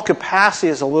 Installed capacity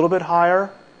is a little bit higher,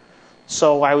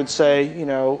 so I would say,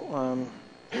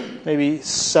 maybe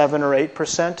 7 or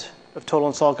 8% of total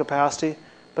installed capacity,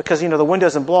 because the wind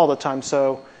doesn't blow all the time,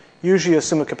 so usually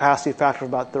assume a capacity factor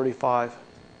of about 35.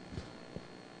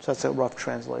 So that's a rough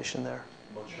translation there.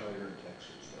 Much higher in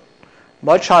Texas, though.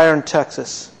 Much higher in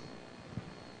Texas.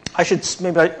 I should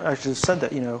have said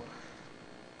that.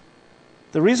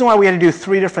 The reason why we had to do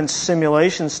 3 different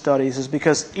simulation studies is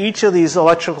because each of these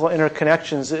electrical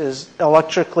interconnections is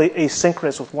electrically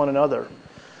asynchronous with one another.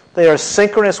 They are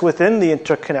synchronous within the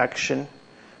interconnection,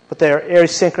 but they are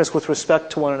asynchronous with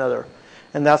respect to one another.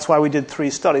 And that's why we did 3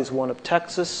 studies, one of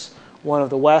Texas, one of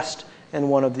the West, and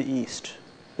one of the East.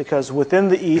 Because within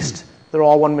the East, they're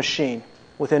all one machine.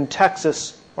 Within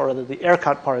Texas, or rather the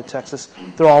ERCOT part of Texas,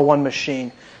 they're all one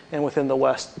machine. And within the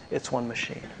West, it's one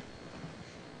machine.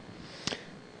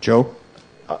 Joe?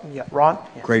 Yeah, Ron?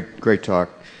 Yeah. Great talk.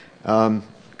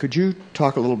 Could you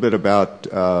talk a little bit about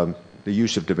the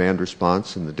use of demand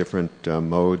response and the different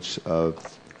modes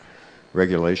of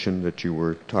regulation that you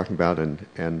were talking about,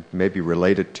 and maybe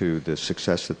relate it to the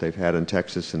success that they've had in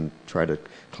Texas, and try to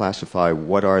classify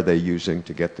what are they using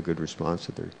to get the good response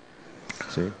that they're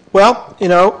seeing? Well,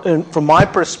 from my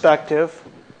perspective,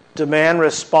 demand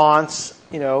response,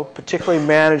 particularly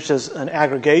managed as an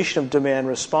aggregation of demand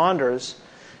responders,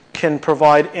 can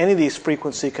provide any of these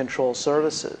frequency control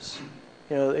services.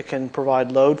 It can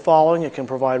provide load following, it can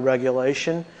provide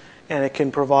regulation, and it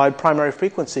can provide primary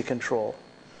frequency control.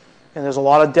 And there's a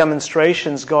lot of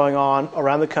demonstrations going on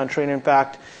around the country, and in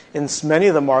fact, in many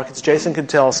of the markets, Jason could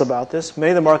tell us about this,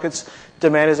 many of the markets,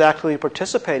 demand is actually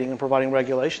participating in providing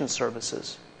regulation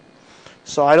services.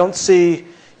 So I don't see,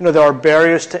 there are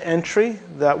barriers to entry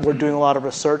that we're doing a lot of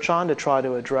research on to try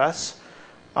to address.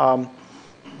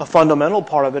 A fundamental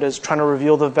part of it is trying to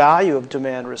reveal the value of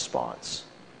demand response.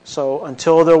 So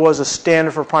until there was a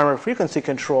standard for primary frequency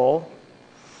control,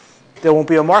 there won't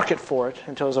be a market for it.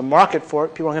 Until there's a market for it,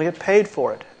 people aren't going to get paid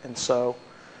for it. And so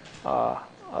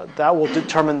that will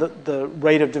determine the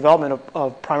rate of development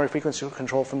of primary frequency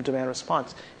control from demand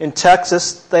response. In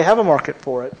Texas, they have a market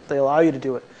for it. They allow you to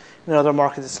do it. In other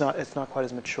markets, it's not quite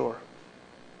as mature.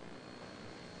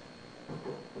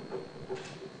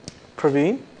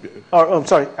 Praveen? I'm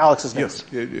sorry, Alex is next.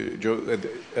 Yes, Joe,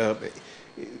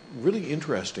 really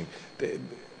interesting.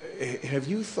 Have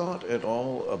you thought at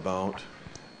all about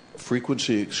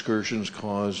frequency excursions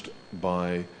caused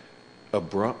by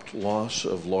abrupt loss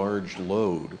of large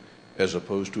load as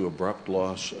opposed to abrupt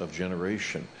loss of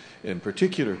generation? In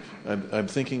particular, I'm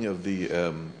thinking of the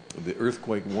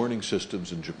earthquake warning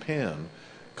systems in Japan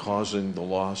causing the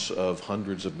loss of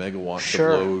hundreds of megawatts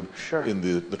of load in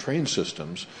the train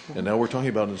systems. And now we're talking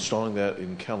about installing that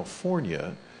in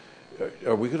California.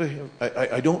 Are we going to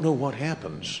have, I don't know what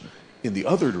happens in the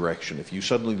other direction if you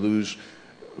suddenly lose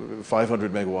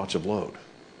 500 megawatts of load.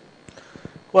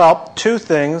 Well, 2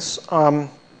 things.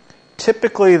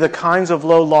 typically the kinds of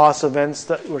low loss events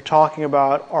that we're talking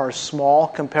about are small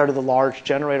compared to the large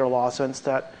generator loss events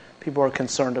that people are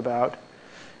concerned about.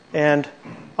 And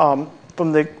from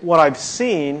what I've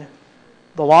seen,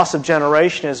 the loss of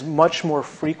generation is much more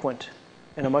frequent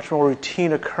and a much more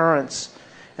routine occurrence.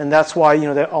 And that's why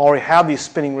they already have these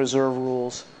spinning reserve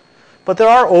rules. But there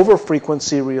are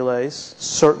over-frequency relays,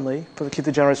 certainly, to keep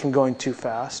the generators from going too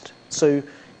fast. So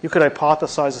you could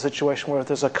hypothesize a situation where if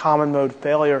there's a common mode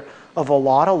failure of a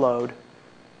lot of load,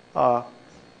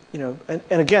 and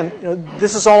again,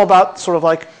 this is all about sort of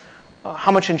like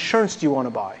how much insurance do you want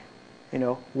to buy?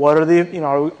 What are the,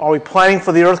 are we planning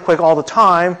for the earthquake all the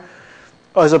time,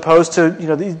 as opposed to,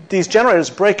 these generators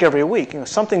break every week.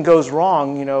 Something goes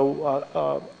wrong.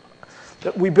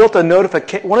 We built a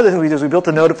notification. One of the things we did is we built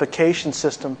a notification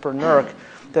system for NERC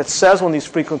that says when these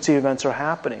frequency events are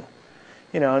happening.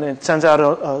 And it sends out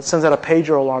a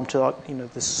pager alarm to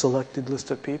this selected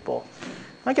list of people.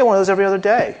 I get one of those every other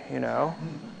day. Now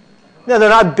they're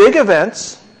not big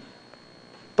events,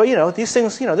 but these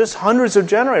things. There's hundreds of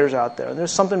generators out there, and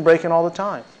there's something breaking all the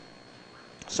time.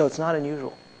 So it's not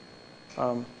unusual.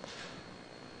 You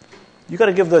got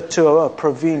to give the to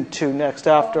Praveen too next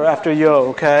after you.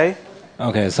 Okay.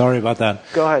 Okay. Sorry about that.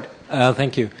 Go ahead.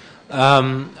 Thank you.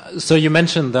 So you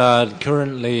mentioned that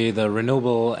currently the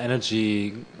renewable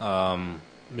energy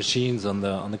machines on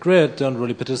the grid don't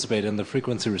really participate in the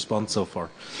frequency response so far.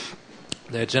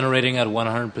 They're generating at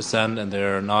 100%, and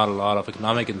there are not a lot of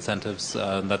economic incentives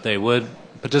that they would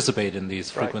participate in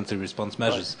these frequency response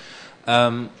measures.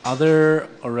 Are there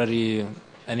already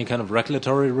any kind of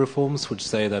regulatory reforms which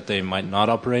say that they might not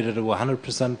operate at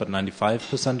 100% but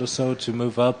 95% or so to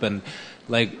move up? And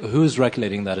who's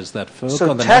regulating that? Is that FERC? So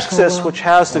on the Texas, national which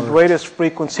has the greatest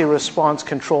frequency response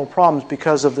control problems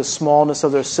because of the smallness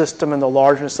of their system and the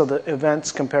largeness of the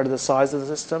events compared to the size of the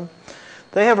system,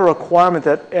 they have a requirement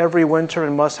that every wind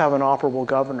turbine must have an operable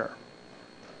governor.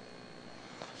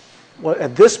 Well,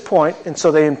 at this point, and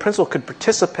so they in principle could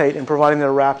participate in providing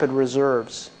their rapid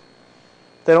reserves.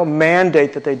 They don't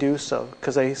mandate that they do so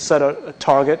because they set a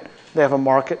target, they have a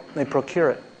market, and they procure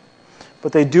it.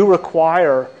 But they do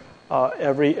require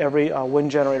every wind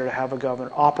generator to have a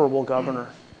governor, operable governor,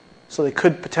 so they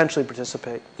could potentially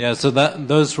participate. Yeah, so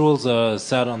those rules are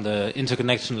set on the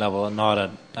interconnection level and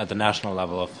not at the national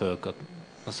level of FERC.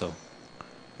 So.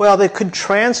 Well, they could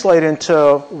translate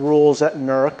into rules at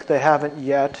NERC. They haven't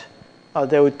yet.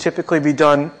 They would typically be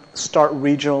done, start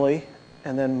regionally,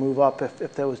 and then move up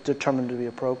if that was determined to be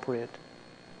appropriate.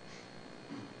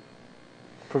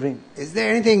 Praveen. Is there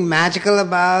anything magical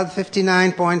about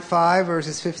 59.5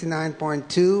 versus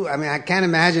 59.2? I mean, I can't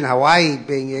imagine Hawaii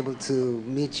being able to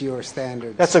meet your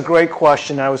standards. That's a great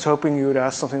question. I was hoping you would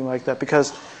ask something like that,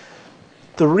 because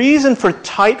the reason for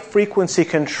tight frequency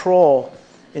control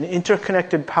in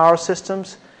interconnected power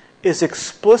systems is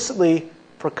explicitly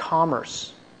for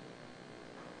commerce.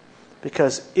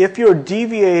 Because if you're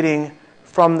deviating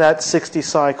from that 60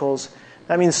 cycles,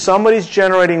 that means somebody's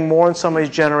generating more and somebody's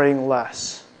generating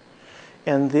less.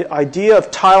 And the idea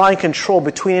of tie line control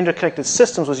between interconnected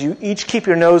systems was you each keep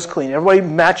your nose clean. Everybody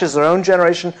matches their own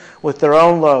generation with their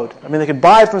own load. I mean, they could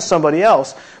buy it from somebody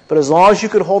else, but as long as you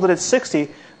could hold it at 60,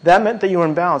 that meant that you were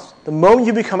in balance. The moment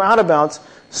you become out of balance,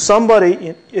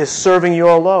 somebody is serving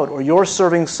your load, or you're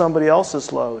serving somebody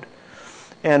else's load.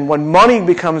 And when money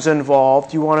becomes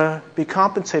involved, you want to be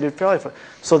compensated fairly for it.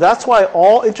 So that's why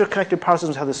all interconnected power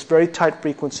systems have this very tight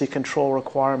frequency control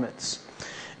requirements.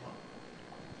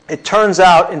 It turns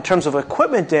out, in terms of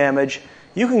equipment damage,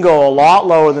 you can go a lot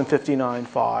lower than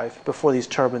 59.5 before these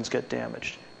turbines get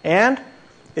damaged. And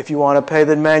if you want to pay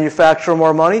the manufacturer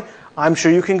more money, I'm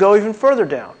sure you can go even further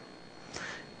down.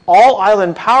 All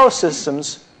island power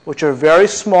systems, which are very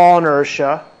small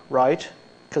inertia, right,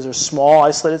 because they're small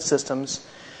isolated systems,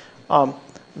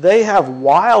 they have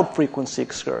wild frequency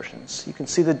excursions. You can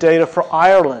see the data for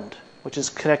Ireland, which is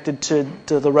connected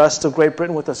to the rest of Great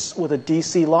Britain with a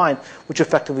DC line, which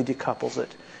effectively decouples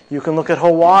it. You can look at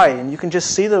Hawaii, and you can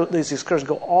just see these excursions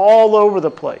go all over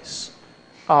the place.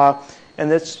 And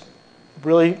it's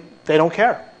really, they don't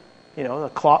care. You know, the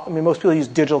clock, I mean, most people use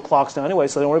digital clocks now anyway,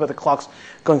 so they don't worry about the clocks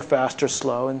going fast or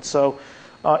slow. And so,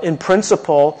 in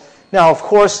principle, now, of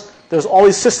course, there's all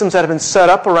these systems that have been set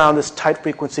up around this tight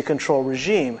frequency control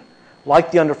regime,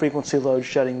 like the under-frequency load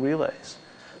shedding relays.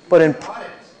 But in...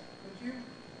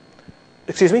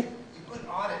 Excuse me? You could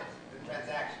audit the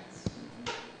transactions.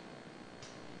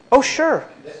 Oh, sure.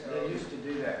 They used to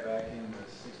do that back in the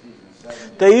 60s and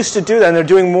 70s. They used to do that, and they're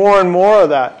doing more and more of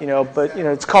that, you know, but, you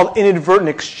know, it's called inadvertent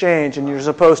exchange, and you're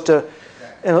supposed to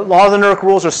And a lot of the NERC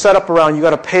rules are set up around you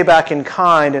got to pay back in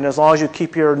kind, and as long as you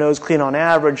keep your nose clean on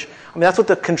average, I mean, that's what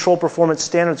the control performance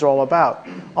standards are all about.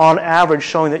 On average,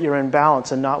 showing that you're in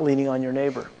balance and not leaning on your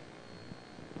neighbor.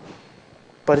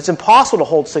 But it's impossible to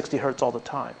hold 60 hertz all the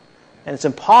time. And it's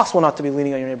impossible not to be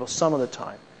leaning on your neighbor some of the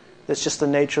time. It's just the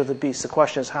nature of the beast. The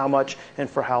question is how much and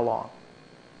for how long.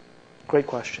 Great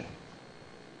question.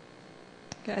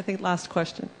 Okay, I think last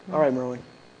question. All right, Merwin.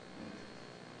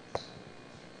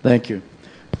 Thank you.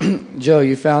 Joe,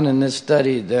 you found in this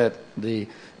study that the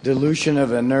dilution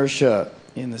of inertia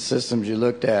in the systems you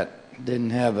looked at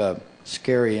didn't have a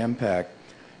scary impact,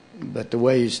 but the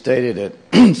way you stated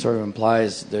it sort of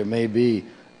implies there may be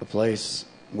a place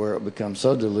where it becomes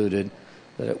so diluted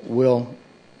that it will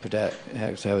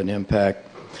perhaps have an impact.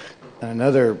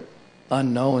 Another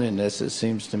unknown in this, it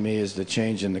seems to me, is the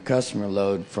change in the customer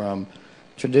load from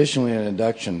traditionally an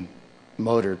induction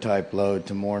motor type load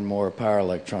to more and more power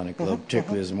electronic load,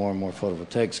 particularly as more and more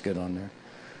photovoltaics get on there.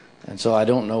 And so I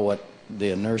don't know what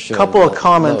the inertia. Couple of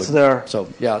comments load. there. So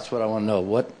yeah, that's what I want to know.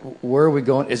 Where are we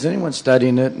going? Is anyone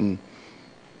studying it, and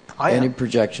any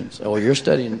projections? Oh, you're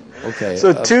studying. Okay.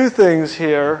 So two things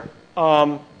here. There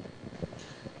are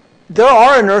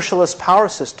inertialess power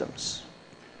systems.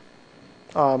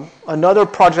 Another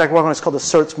project I work on is called the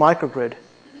CERTS microgrid,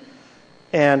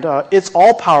 and it's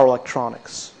all power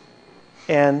electronics.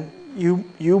 And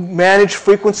you manage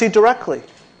frequency directly.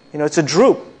 You know, it's a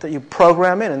droop that you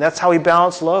program in, and that's how we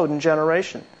balance load and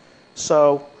generation.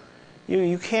 So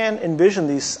you can envision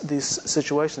these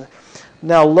situations.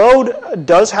 Now, load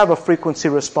does have a frequency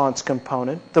response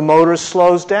component. The motor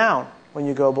slows down when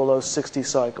you go below 60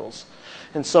 cycles.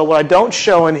 And so what I don't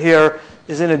show in here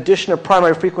is, in addition to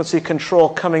primary frequency control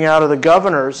coming out of the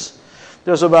governors,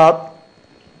 there's about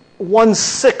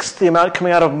 1/6 the amount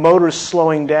coming out of motors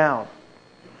slowing down.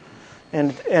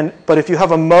 But if you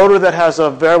have a motor that has a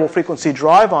variable frequency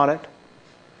drive on it,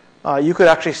 you could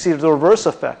actually see the reverse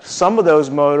effect. Some of those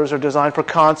motors are designed for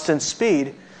constant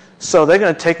speed, so they're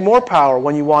going to take more power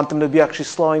when you want them to be actually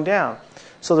slowing down.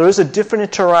 So there is a different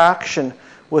interaction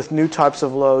with new types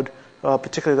of load,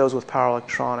 particularly those with power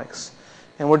electronics.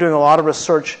 And we're doing a lot of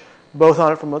research both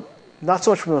on it from not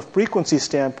so much from a frequency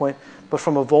standpoint, but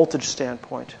from a voltage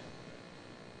standpoint.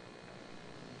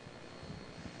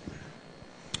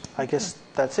 I guess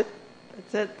that's it.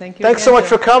 That's it. Thank you. Thanks so much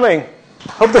for coming.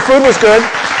 Hope the food was good.